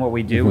 And then what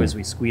we do is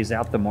we squeeze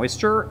out the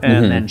moisture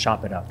and then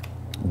chop it up.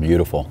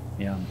 Beautiful.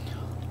 Yeah.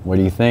 What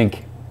do you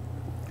think?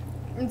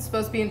 It's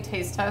supposed to be a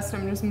taste test.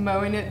 I'm just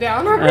mowing it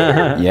down over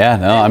here. Yeah,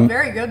 no, It's I'm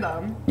very good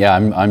though. Yeah,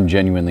 I'm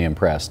genuinely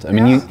impressed. I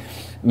mean,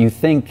 you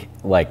think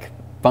like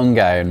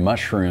fungi and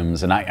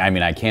mushrooms, and I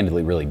mean, I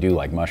candidly really do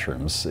like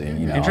mushrooms.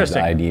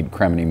 Interesting. I eat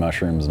cremini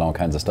mushrooms and all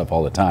kinds of stuff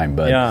all the time.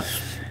 But yeah.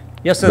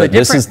 So but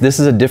this is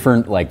a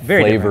different like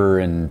Very flavor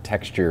and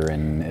texture,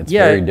 and it's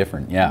very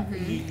different. Yeah.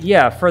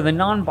 Yeah, for the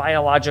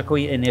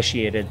non-biologically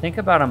initiated, think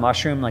about a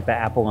mushroom like the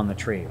apple on the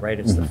tree, right?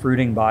 It's the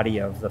fruiting body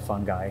of the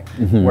fungi,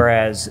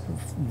 whereas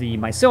the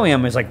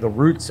mycelium is like the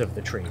roots of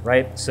the tree,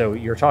 right? So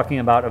you're talking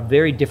about a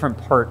very different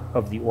part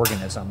of the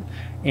organism.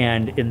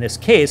 And in this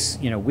case,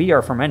 we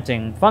are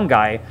fermenting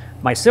fungi,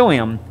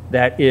 mycelium,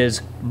 that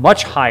is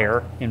much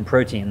higher in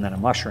protein than a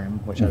mushroom,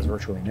 which has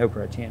virtually no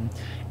protein,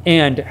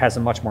 and has a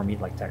much more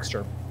meat-like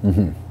texture.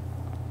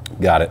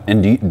 Got it.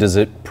 And does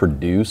it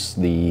produce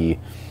the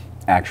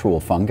actual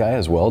fungi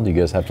as well? Do you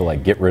guys have to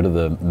like get rid of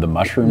the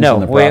mushrooms in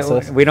the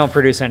process? We don't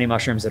produce any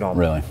mushrooms at all.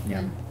 Really?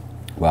 Yeah.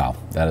 Wow,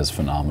 that is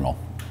phenomenal.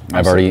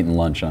 I've already eaten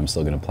lunch and I'm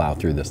still going to plow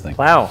through this thing.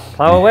 Plow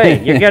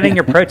away. You're getting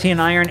your protein,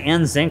 iron,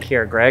 and zinc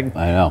here, Greg.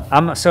 I know.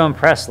 I'm so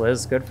impressed,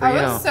 Liz. Good for you.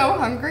 I was so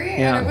hungry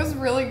and it was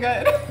really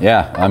good.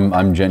 Yeah,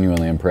 I'm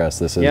genuinely impressed.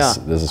 This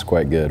is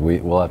quite good.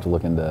 We'll have to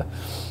look into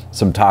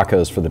some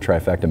tacos for the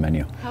Trifecta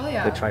menu. Hell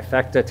yeah. The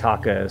Trifecta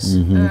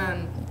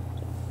tacos.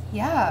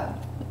 Yeah.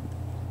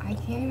 I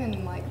can't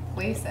even like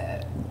place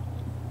it.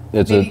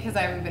 It's Maybe because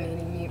I haven't been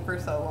eating meat for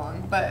so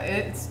long, but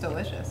it's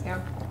delicious.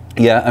 Yeah.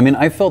 Yeah, I mean,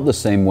 I felt the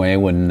same way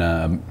when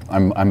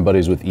I'm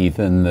buddies with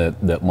Ethan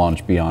that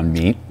launched Beyond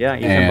Meat. Yeah,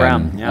 Ethan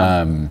Brown.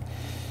 Yeah.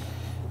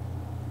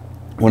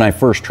 When I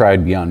first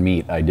tried Beyond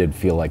Meat, I did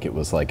feel like it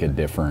was like a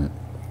different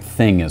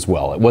thing as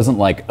well. It wasn't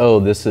like, oh,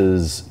 this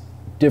is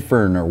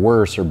different or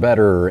worse or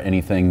better or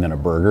anything than a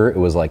burger. It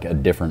was like a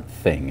different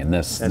thing. And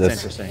That's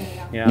interesting.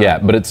 Yeah,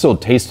 but it still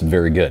tasted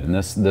very good. And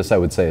this I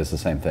would say is the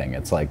same thing.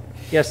 It's like,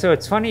 yeah, so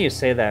it's funny you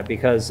say that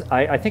because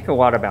I think a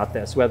lot about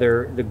this,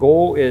 whether the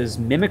goal is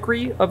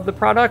mimicry of the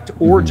product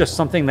or just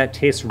something that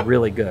tastes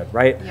really good,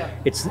 right? Yeah.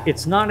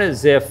 It's not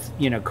as if,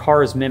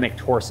 cars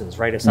mimicked horses,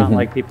 right? It's not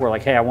like people are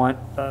like, hey, I want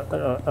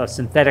a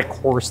synthetic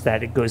horse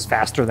that it goes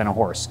faster than a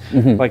horse.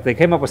 Like they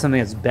came up with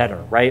something that's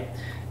better, right?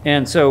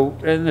 And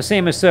the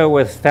same is so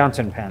with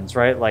fountain pens,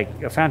 right?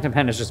 Like a fountain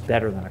pen is just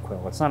better than a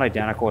quill. It's not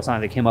identical. It's not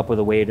like they came up with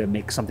a way to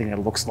make something that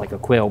looks like a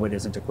quill but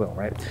isn't a quill,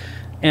 right?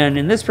 And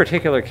in this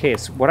particular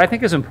case, what I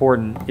think is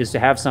important is to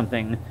have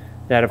something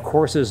that, of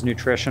course, is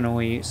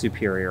nutritionally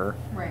superior,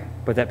 Right.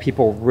 but that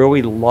people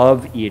really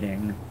love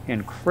eating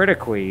and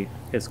critically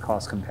is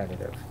cost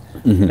competitive.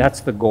 That's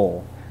the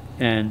goal.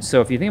 And so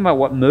if you think about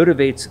what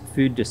motivates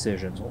food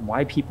decisions,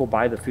 why people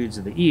buy the foods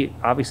that they eat,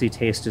 obviously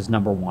taste is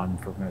number one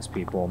for most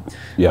people.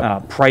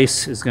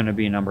 Price is going to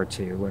be number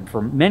two. And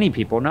for many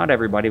people, not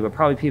everybody, but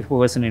probably people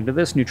listening to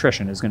this,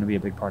 nutrition is going to be a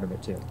big part of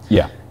it too.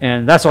 Yeah.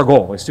 And that's our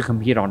goal, is to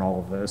compete on all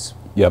of those.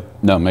 Yep.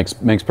 No, makes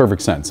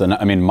perfect sense. And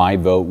I mean, my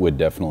vote would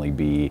definitely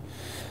be,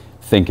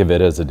 think of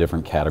it as a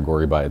different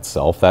category by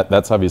itself.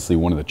 That's obviously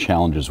one of the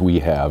challenges we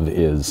have,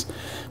 is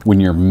when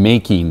you're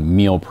making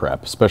meal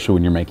prep, especially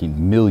when you're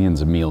making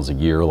millions of meals a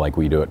year like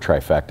we do at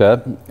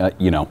Trifecta,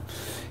 you know,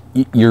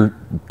 you're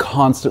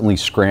constantly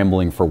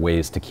scrambling for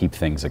ways to keep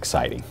things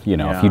exciting. You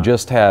know, if you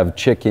just have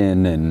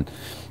chicken and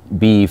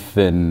beef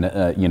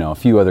and you know, a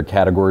few other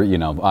categories, you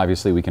know,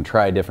 obviously we can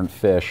try different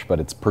fish, but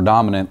it's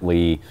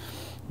predominantly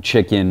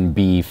chicken,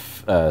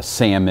 beef,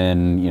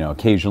 salmon, you know,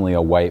 occasionally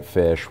a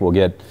whitefish.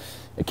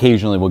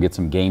 Occasionally we'll get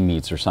some game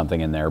meats or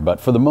something in there,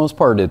 but for the most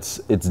part, it's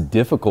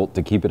difficult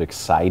to keep it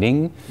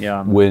exciting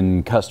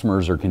when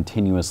customers are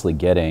continuously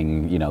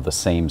getting, you know, the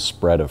same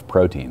spread of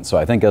protein. So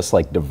I think us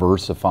like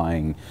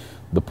diversifying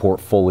the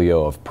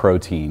portfolio of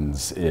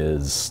proteins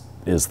is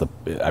the,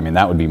 I mean,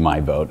 that would be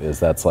my vote, is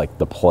that's like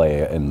the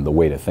play and the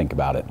way to think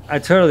about it. I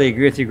totally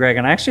agree with you, Greg,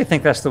 and I actually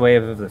think that's the way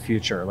of the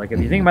future. Like,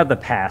 if you think about the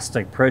past,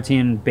 like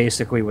protein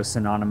basically was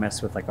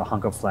synonymous with like a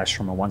hunk of flesh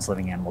from a once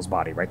living animal's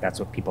body, right? That's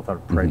what people thought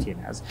of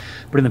protein as.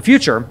 But in the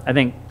future, I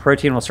think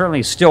protein will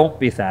certainly still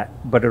be fat,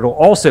 but it'll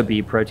also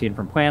be protein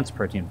from plants,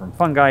 protein from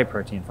fungi,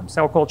 protein from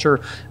cell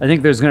culture. I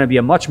think there's going to be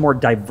a much more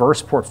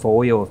diverse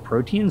portfolio of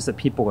proteins that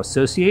people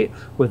associate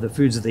with the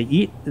foods that they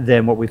eat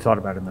than what we've thought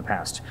about in the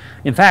past.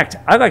 In fact,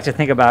 I'd like to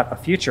think about a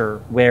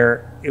future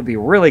where it would be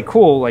really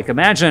cool. Like,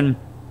 imagine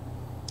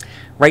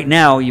right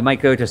now you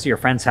might go to see your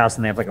friend's house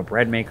and they have like a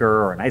bread maker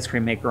or an ice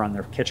cream maker on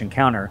their kitchen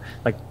counter.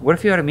 Like, what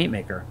if you had a meat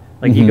maker?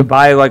 Like, you could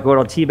buy like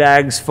little tea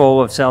bags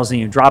full of cells and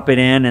you drop it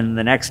in, and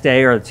the next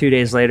day or 2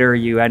 days later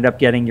you end up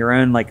getting your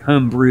own like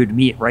home brewed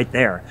meat right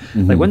there.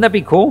 Like, wouldn't that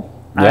be cool?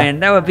 I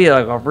mean, that would be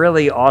like a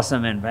really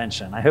awesome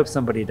invention. I hope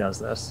somebody does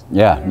this.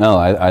 No,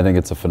 I think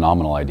it's a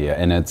phenomenal idea,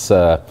 and it's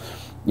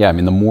yeah, I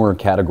mean, the more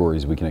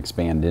categories we can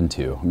expand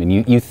into. I mean,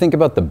 you think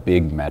about the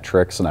big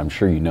metrics, and I'm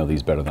sure you know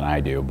these better than I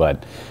do,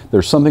 but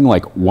there's something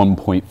like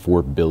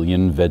 1.4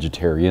 billion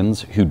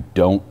vegetarians who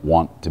don't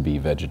want to be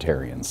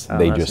vegetarians.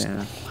 They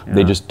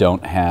just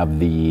don't have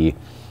the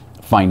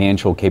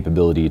financial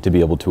capability to be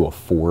able to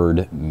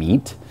afford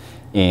meat.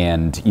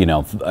 And, you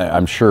know,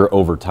 I'm sure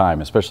over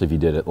time, especially if you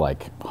did it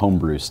like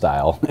homebrew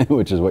style,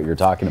 which is what you're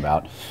talking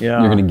about, you're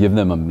going to give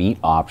them a meat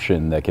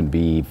option that can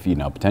be, you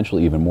know,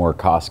 potentially even more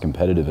cost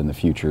competitive in the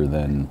future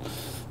than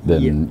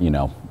you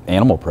know,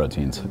 animal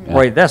proteins.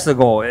 Right, that's the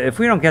goal. If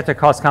we don't get to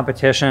cost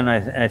competition,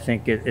 I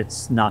think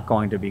it's not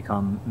going to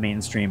become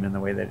mainstream in the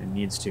way that it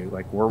needs to.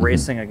 Like, we're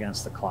racing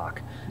against the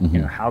clock. You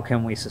know, how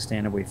can we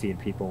sustainably feed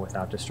people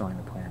without destroying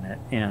the planet?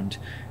 And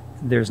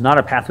there's not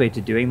a pathway to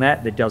doing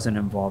that doesn't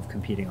involve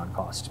competing on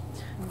cost.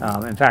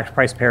 In fact,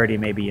 price parity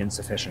may be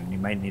insufficient. You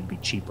might need to be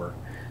cheaper.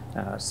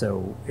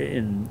 So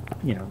in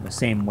the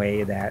same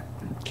way that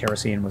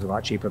kerosene was a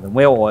lot cheaper than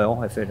whale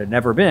oil, if it had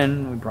never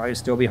been, we'd probably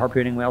still be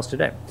harpooning whales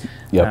today.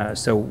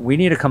 So we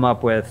need to come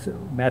up with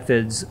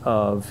methods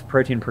of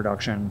protein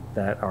production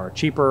that are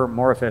cheaper,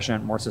 more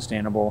efficient, more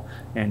sustainable,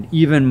 and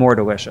even more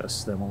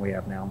delicious than what we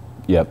have now.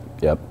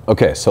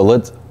 Okay, so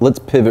let's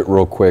pivot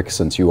real quick,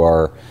 since you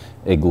are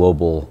a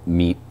global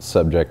meat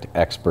subject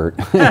expert.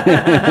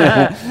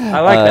 I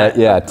like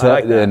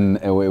that. And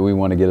we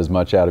want to get as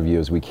much out of you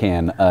as we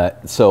can.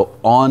 So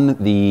on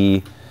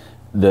the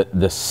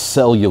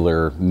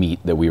cellular meat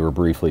that we were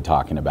briefly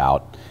talking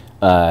about,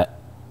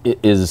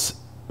 is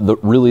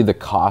really the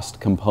cost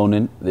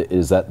component,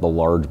 is that the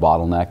large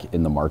bottleneck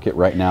in the market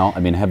right now? I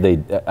mean,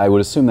 I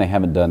would assume they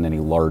haven't done any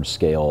large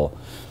scale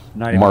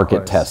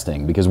market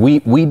testing, because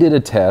we did a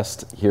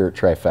test here at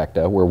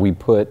Trifecta where we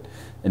put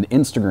an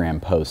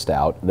Instagram post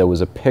out that was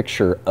a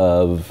picture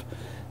of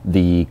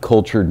the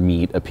cultured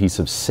meat, a piece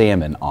of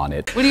salmon on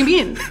it. What do you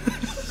mean?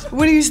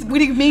 What do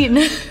you mean?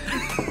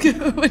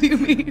 What do you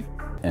mean?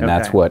 And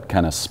that's what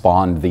kind of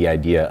spawned the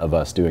idea of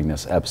us doing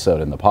this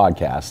episode in the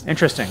podcast.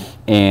 Interesting.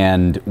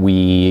 And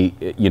we,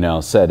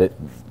 said it,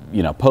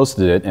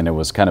 posted it, and it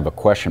was kind of a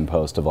question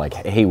post of like,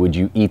 hey, would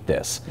you eat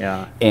this?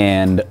 Yeah.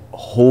 And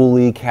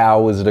holy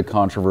cow, was it a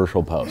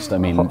controversial post. I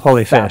mean,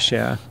 holy fish,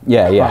 yeah.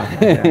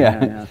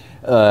 Yeah.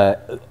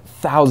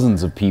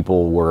 Thousands of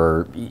people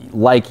were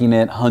liking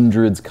it,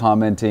 hundreds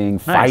commenting,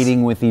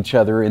 fighting with each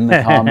other in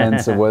the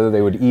comments of whether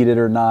they would eat it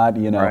or not.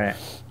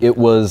 It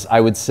was, I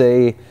would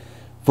say,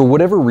 for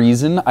whatever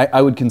reason,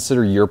 I would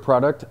consider your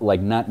product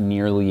like not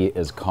nearly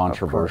as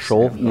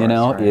controversial.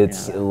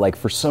 It's like,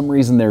 for some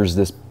reason there's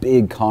this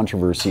big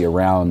controversy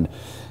around,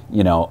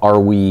 are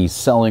we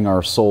selling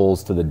our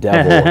souls to the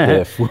devil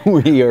if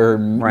we are,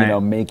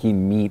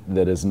 making meat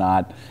that is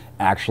not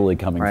actually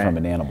coming Right. from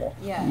an animal.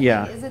 Yeah.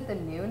 Yeah. Is it the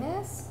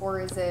newness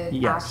or is it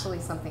Yes. actually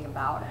something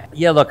about it?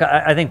 Yeah, look,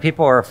 I think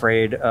people are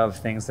afraid of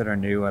things that are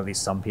new. At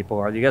least some people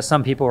are. You got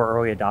some people are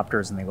early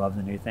adopters and they love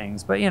the new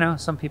things, but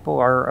some people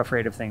are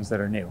afraid of things that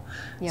are new.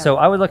 Yeah. So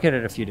I would look at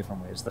it a few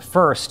different ways. The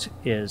first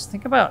is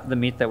think about the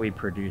meat that we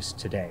produce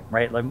today,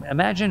 right? Like,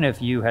 imagine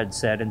if you had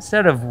said,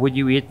 instead of would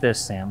you eat this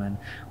salmon,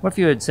 what if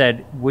you had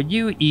said, would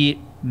you eat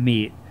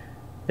meat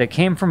that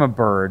came from a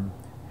bird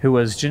who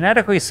was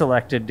genetically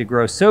selected to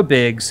grow so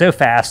big, so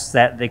fast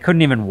that they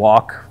couldn't even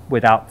walk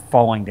without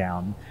falling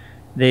down.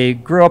 They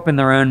grew up in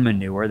their own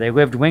manure. They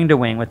lived wing to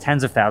wing with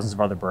tens of thousands of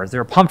other birds. They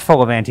were pumped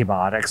full of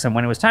antibiotics. And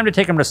when it was time to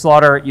take them to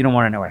slaughter, you don't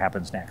want to know what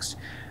happens next.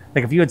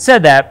 Like if you had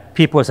said that,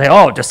 people would say,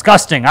 oh,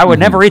 disgusting. I would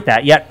never eat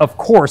that. Yet, of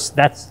course,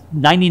 that's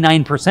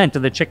 99%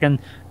 of the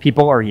chicken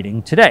people are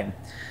eating today.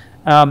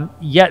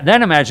 Yet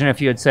then imagine if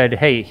you had said,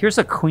 hey, here's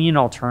a clean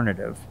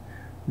alternative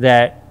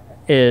that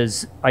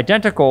is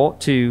identical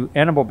to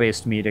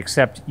animal-based meat,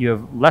 except you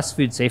have less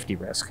food safety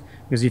risk.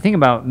 Because you think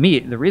about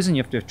meat, the reason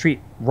you have to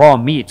treat raw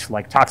meat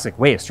like toxic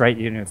waste, right?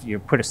 If you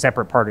put a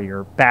separate part of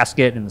your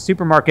basket in the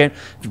supermarket,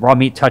 if raw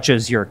meat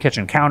touches your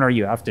kitchen counter,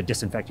 you have to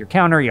disinfect your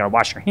counter, you gotta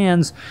wash your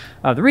hands.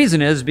 The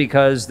reason is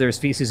because there's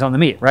feces on the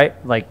meat, right?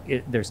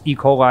 There's E.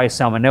 coli,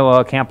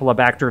 Salmonella,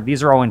 Campylobacter.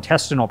 These are all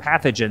intestinal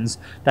pathogens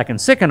that can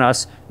sicken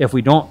us if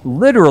we don't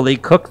literally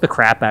cook the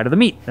crap out of the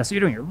meat. That's what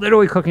you're doing. You're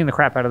literally cooking the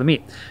crap out of the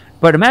meat.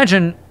 But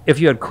imagine if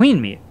you had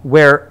clean meat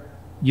where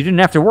you didn't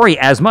have to worry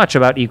as much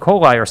about E.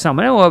 coli or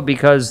Salmonella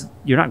because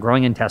you're not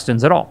growing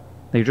intestines at all.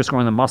 You're just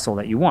growing the muscle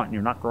that you want.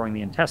 You're not growing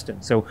the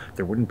intestine. So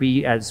there wouldn't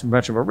be as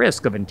much of a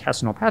risk of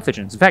intestinal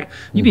pathogens. In fact,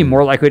 you'd be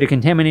more likely to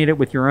contaminate it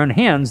with your own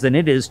hands than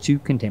it is to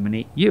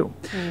contaminate you.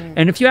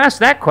 And if you ask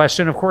that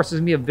question, of course,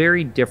 it's going to be a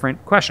very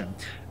different question,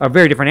 a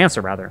very different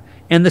answer, rather.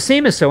 And the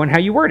same is so in how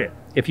you word it.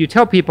 If you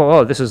tell people,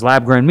 oh, this is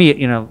lab-grown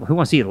meat, who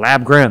wants to eat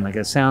lab-grown? Like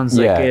it sounds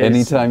like it's...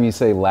 anytime you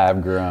say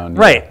lab-grown.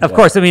 Right, of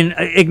course. I mean,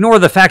 ignore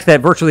the fact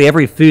that virtually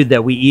every food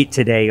that we eat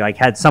today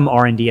had some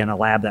R&D in a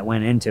lab that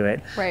went into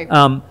it. Right.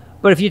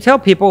 But if you tell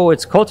people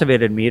it's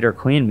cultivated meat or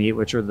clean meat,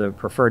 which are the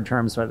preferred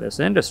terms by this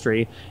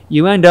industry,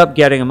 you end up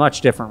getting a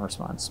much different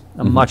response,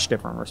 much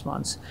different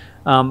response.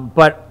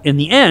 But in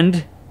the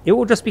end, it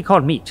will just be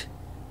called meat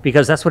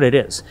because that's what it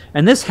is.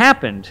 And this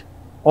happened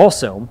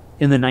also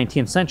in the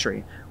 19th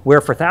century,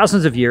 where for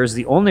thousands of years,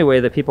 the only way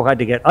that people had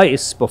to get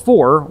ice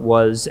before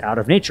was out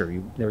of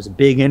nature. There was a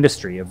big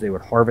industry of they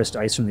would harvest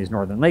ice from these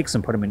northern lakes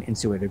and put them in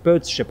insulated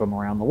boats, ship them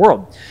around the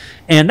world.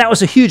 And that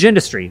was a huge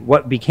industry,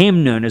 what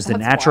became known as the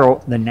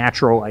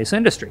natural ice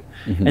industry.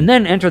 And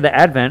then enter the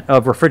advent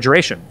of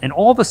refrigeration. And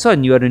all of a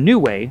sudden, you had a new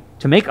way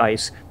to make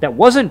ice that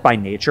wasn't by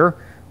nature,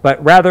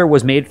 but rather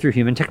was made through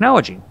human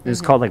technology. This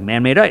is called like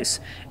man-made ice.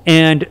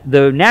 And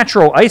the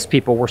natural ice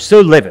people were so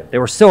livid, they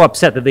were so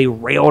upset that they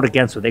railed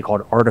against what they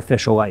called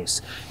artificial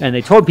ice. And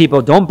they told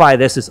people, don't buy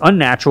this, it's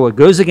unnatural, it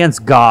goes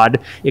against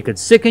God, it could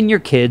sicken your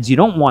kids, you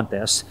don't want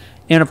this.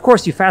 And of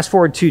course, you fast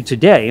forward to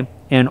today,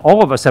 and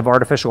all of us have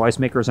artificial ice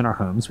makers in our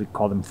homes. We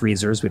call them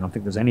freezers. We don't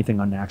think there's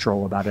anything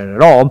unnatural about it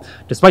at all,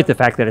 despite the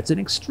fact that it's an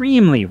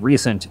extremely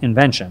recent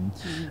invention.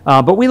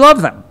 But we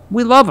love them.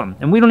 We love them.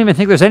 And we don't even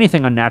think there's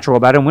anything unnatural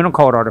about it. And we don't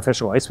call it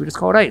artificial ice. We just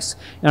call it ice.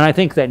 And I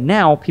think that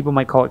now people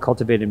might call it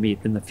cultivated meat.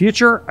 In the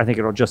future, I think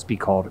it'll just be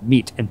called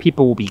meat. And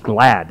people will be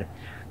glad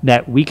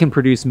that we can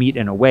produce meat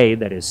in a way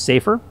that is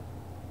safer,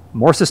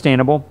 more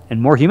sustainable,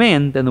 and more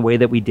humane than the way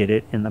that we did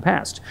it in the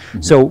past.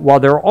 So while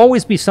there will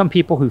always be some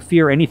people who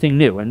fear anything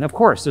new, and of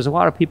course there's a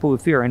lot of people who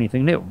fear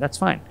anything new, that's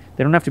fine.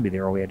 They don't have to be the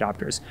early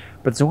adopters.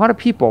 But there's a lot of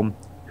people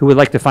who would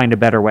like to find a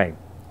better way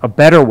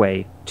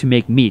to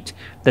make meat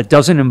that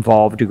doesn't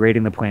involve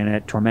degrading the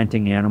planet,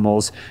 tormenting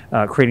animals,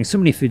 creating so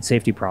many food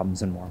safety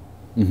problems and more.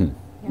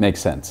 Makes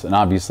sense. And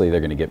obviously they're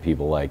going to get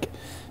people like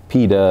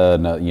PETA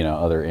and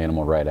other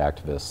animal rights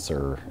activists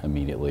are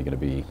immediately going to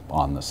be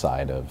on the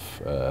side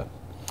of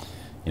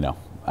we're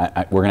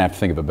going to have to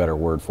think of a better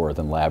word for it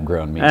than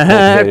lab-grown meat.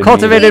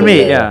 Cultivated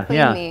meat,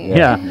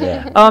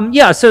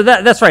 Yeah. So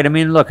that's right. I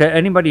mean, look,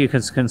 anybody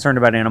who's concerned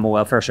about animal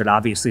welfare should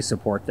obviously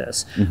support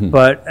this.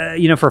 But,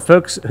 for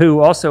folks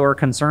who also are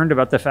concerned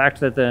about the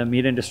fact that the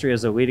meat industry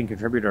is a leading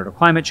contributor to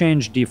climate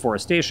change,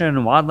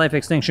 deforestation, wildlife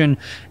extinction,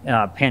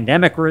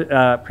 pandemic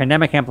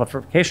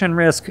amplification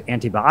risk,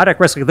 antibiotic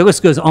risk, the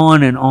list goes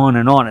on and on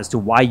and on as to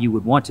why you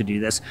would want to do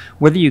this,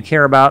 whether you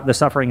care about the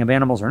suffering of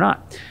animals or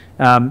not.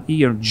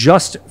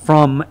 Just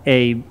from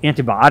a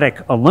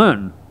antibiotic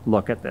alone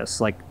look at this,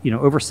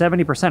 over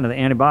 70% of the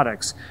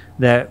antibiotics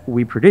that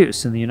we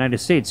produce in the United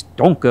States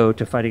don't go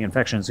to fighting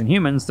infections in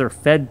humans. They're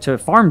fed to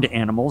farmed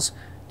animals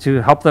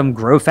to help them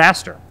grow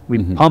faster.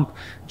 We pump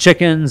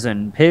chickens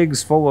and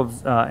pigs full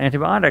of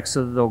antibiotics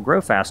so that they'll grow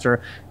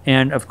faster.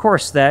 And of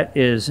course, that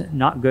is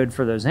not good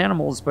for those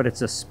animals, but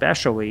it's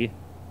especially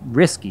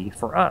risky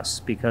for us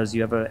because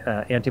you have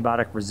a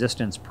antibiotic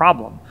resistance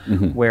problem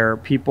where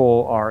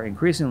people are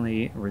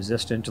increasingly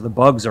resistant to the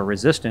bugs are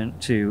resistant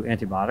to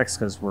antibiotics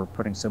because we're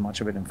putting so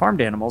much of it in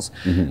farmed animals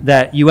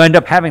that you end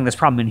up having this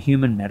problem in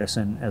human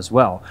medicine as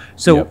well.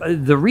 So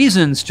the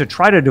reasons to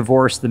try to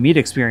divorce the meat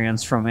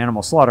experience from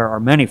animal slaughter are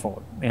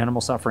manifold,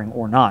 animal suffering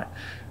or not.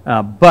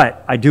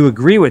 But I do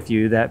agree with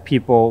you that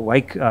people,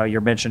 like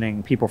you're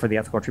mentioning, people for the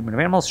ethical treatment of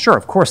animals, sure,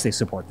 of course they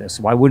support this.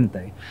 Why wouldn't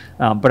they?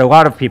 But a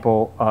lot of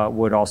people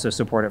would also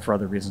support it for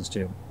other reasons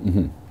too.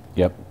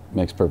 Yep,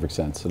 makes perfect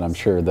sense. And I'm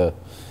sure the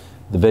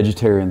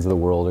vegetarians of the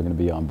world are going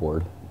to be on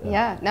board.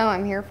 Yeah, no,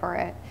 I'm here for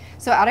it.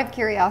 So out of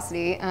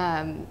curiosity,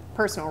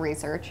 personal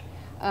research,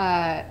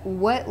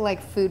 what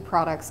like food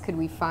products could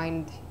we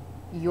find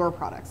your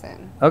products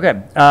in?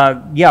 Okay,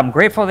 yeah, I'm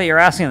grateful that you're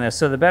asking this.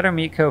 So the Better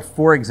Meat Co.,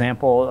 for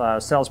example,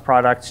 sells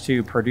products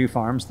to Purdue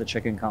Farms, the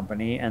chicken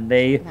company, and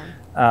they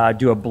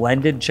do a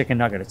blended chicken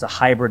nugget. It's a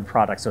hybrid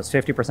product, so it's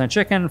 50%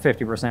 chicken,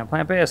 50%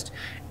 plant-based,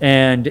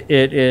 and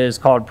it is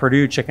called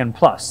Purdue Chicken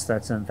Plus.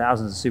 That's in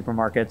thousands of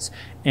supermarkets,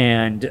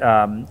 and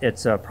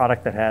it's a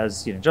product that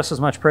has just as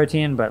much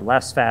protein, but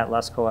less fat,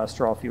 less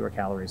cholesterol, fewer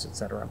calories,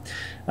 etc.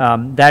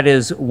 That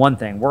is one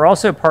thing. We're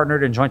also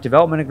partnered in joint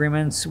development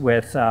agreements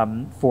with,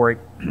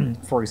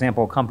 for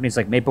example, companies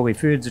like Maple Leaf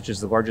Foods, which is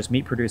the largest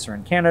meat producer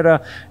in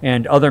Canada,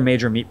 and other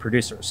major meat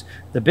producers.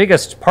 The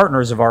biggest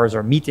partners of ours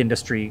are meat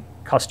industry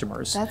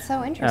customers. That's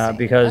so interesting.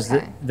 Because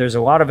there's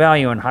a lot of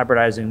value in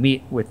hybridizing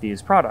meat with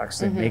these products.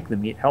 They make the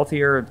meat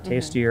healthier,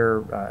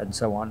 tastier, and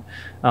so on.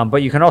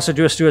 But you can also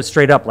do it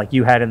straight up like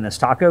you had in this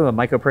taco, a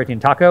myco-protein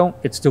taco.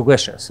 It's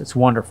delicious. It's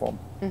wonderful.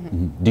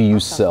 Do you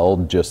sell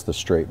just the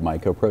straight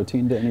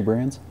myco-protein to any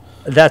brands?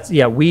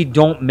 We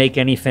don't make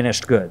any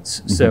finished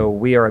goods. So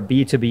we are a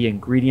B2B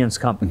ingredients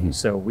company.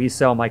 So we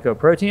sell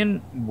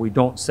myco-protein. We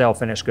don't sell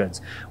finished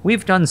goods.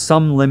 We've done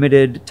some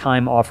limited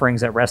time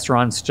offerings at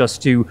restaurants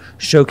just to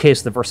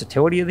showcase the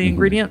versatility of the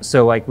ingredient.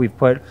 So like we've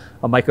put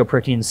a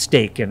myco-protein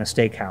steak in a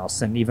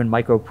steakhouse and even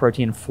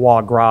myco-protein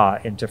foie gras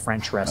into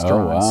French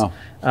restaurants. Oh,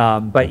 wow.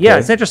 But yeah,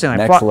 it's interesting.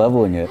 Like Next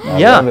leveling it. I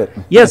love it.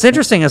 Yeah, it's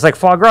interesting. It's like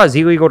foie gras is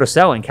illegal to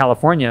sell in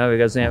California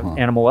because they have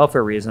animal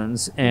welfare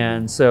reasons.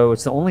 And so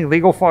it's the only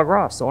legal foie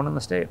gras sold in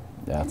the state.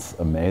 That's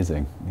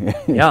amazing.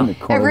 Yeah.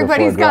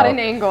 Everybody's got an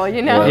angle,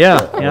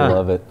 Yeah. I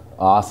love it.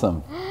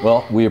 Awesome.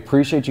 Well, we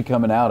appreciate you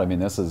coming out. I mean,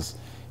 this is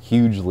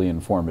hugely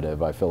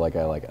informative. I feel like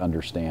I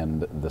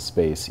understand the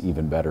space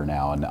even better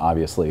now. And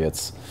obviously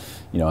it's,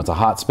 it's a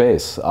hot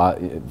space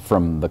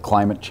from the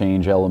climate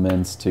change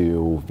elements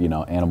to,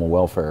 animal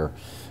welfare.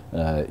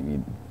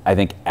 I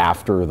think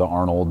after the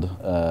Arnold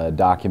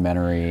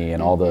documentary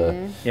and all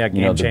the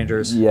game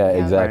changers.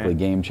 Exactly, right.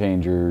 Game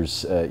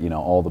changers.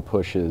 All the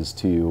pushes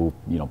to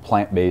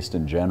plant-based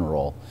in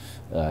general.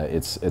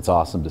 It's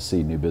awesome to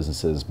see new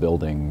businesses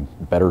building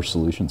better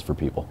solutions for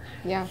people.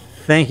 Yeah.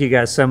 Thank you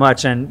guys so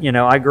much. And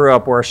I grew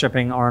up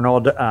worshiping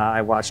Arnold.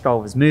 I watched all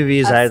of his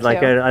movies. I had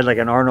like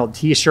an Arnold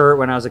T-shirt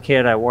when I was a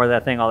kid. I wore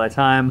that thing all the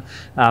time.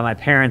 My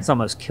parents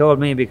almost killed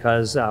me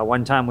because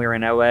one time we were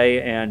in LA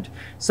and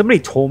somebody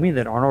told me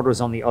that Arnold was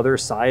on the other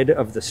side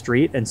of the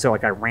street, and so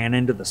I ran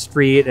into the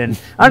street, and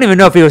I don't even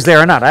know if he was there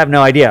or not. I have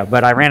no idea.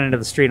 But I ran into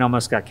the street and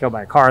almost got killed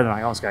by a car. And then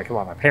I almost got killed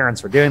by my parents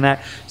for doing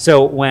that.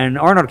 So when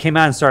Arnold came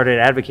out and started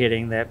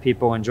advocating that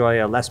people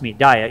enjoy a less meat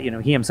diet,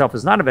 he himself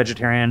is not a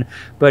vegetarian,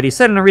 but he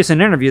said in a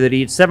recent interview that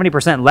he eats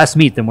 70% less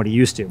meat than what he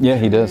used to. Yeah,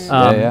 he does.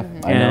 I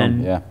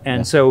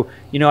know. So,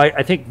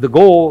 I think the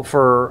goal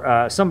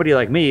for somebody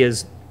like me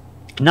is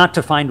not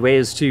to find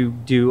ways to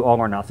do all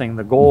or nothing.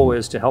 The goal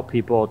is to help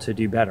people to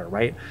do better,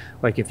 right?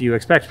 Like if you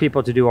expect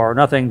people to do all or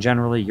nothing,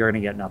 generally you're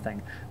going to get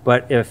nothing.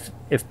 But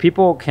if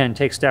people can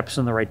take steps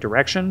in the right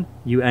direction,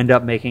 you end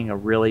up making a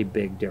really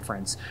big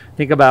difference.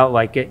 Think about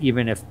like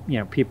even if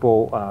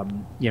people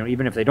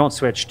even if they don't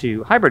switch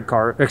to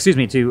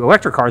to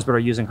electric cars, but are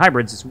using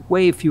hybrids, it's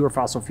way fewer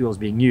fossil fuels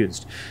being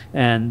used.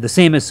 And the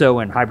same is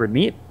so in hybrid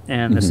meat,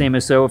 and the same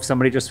is so if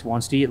somebody just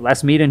wants to eat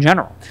less meat in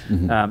general.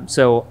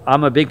 So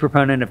I'm a big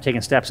proponent of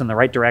taking steps in the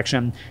right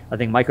direction. I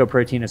think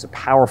myco-protein is a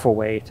powerful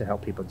way to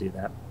help people do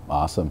that.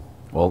 Awesome.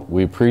 Well,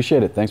 we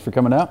appreciate it. Thanks for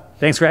coming out.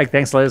 Thanks, Greg.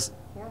 Thanks, Liz.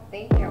 Yeah,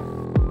 thank you.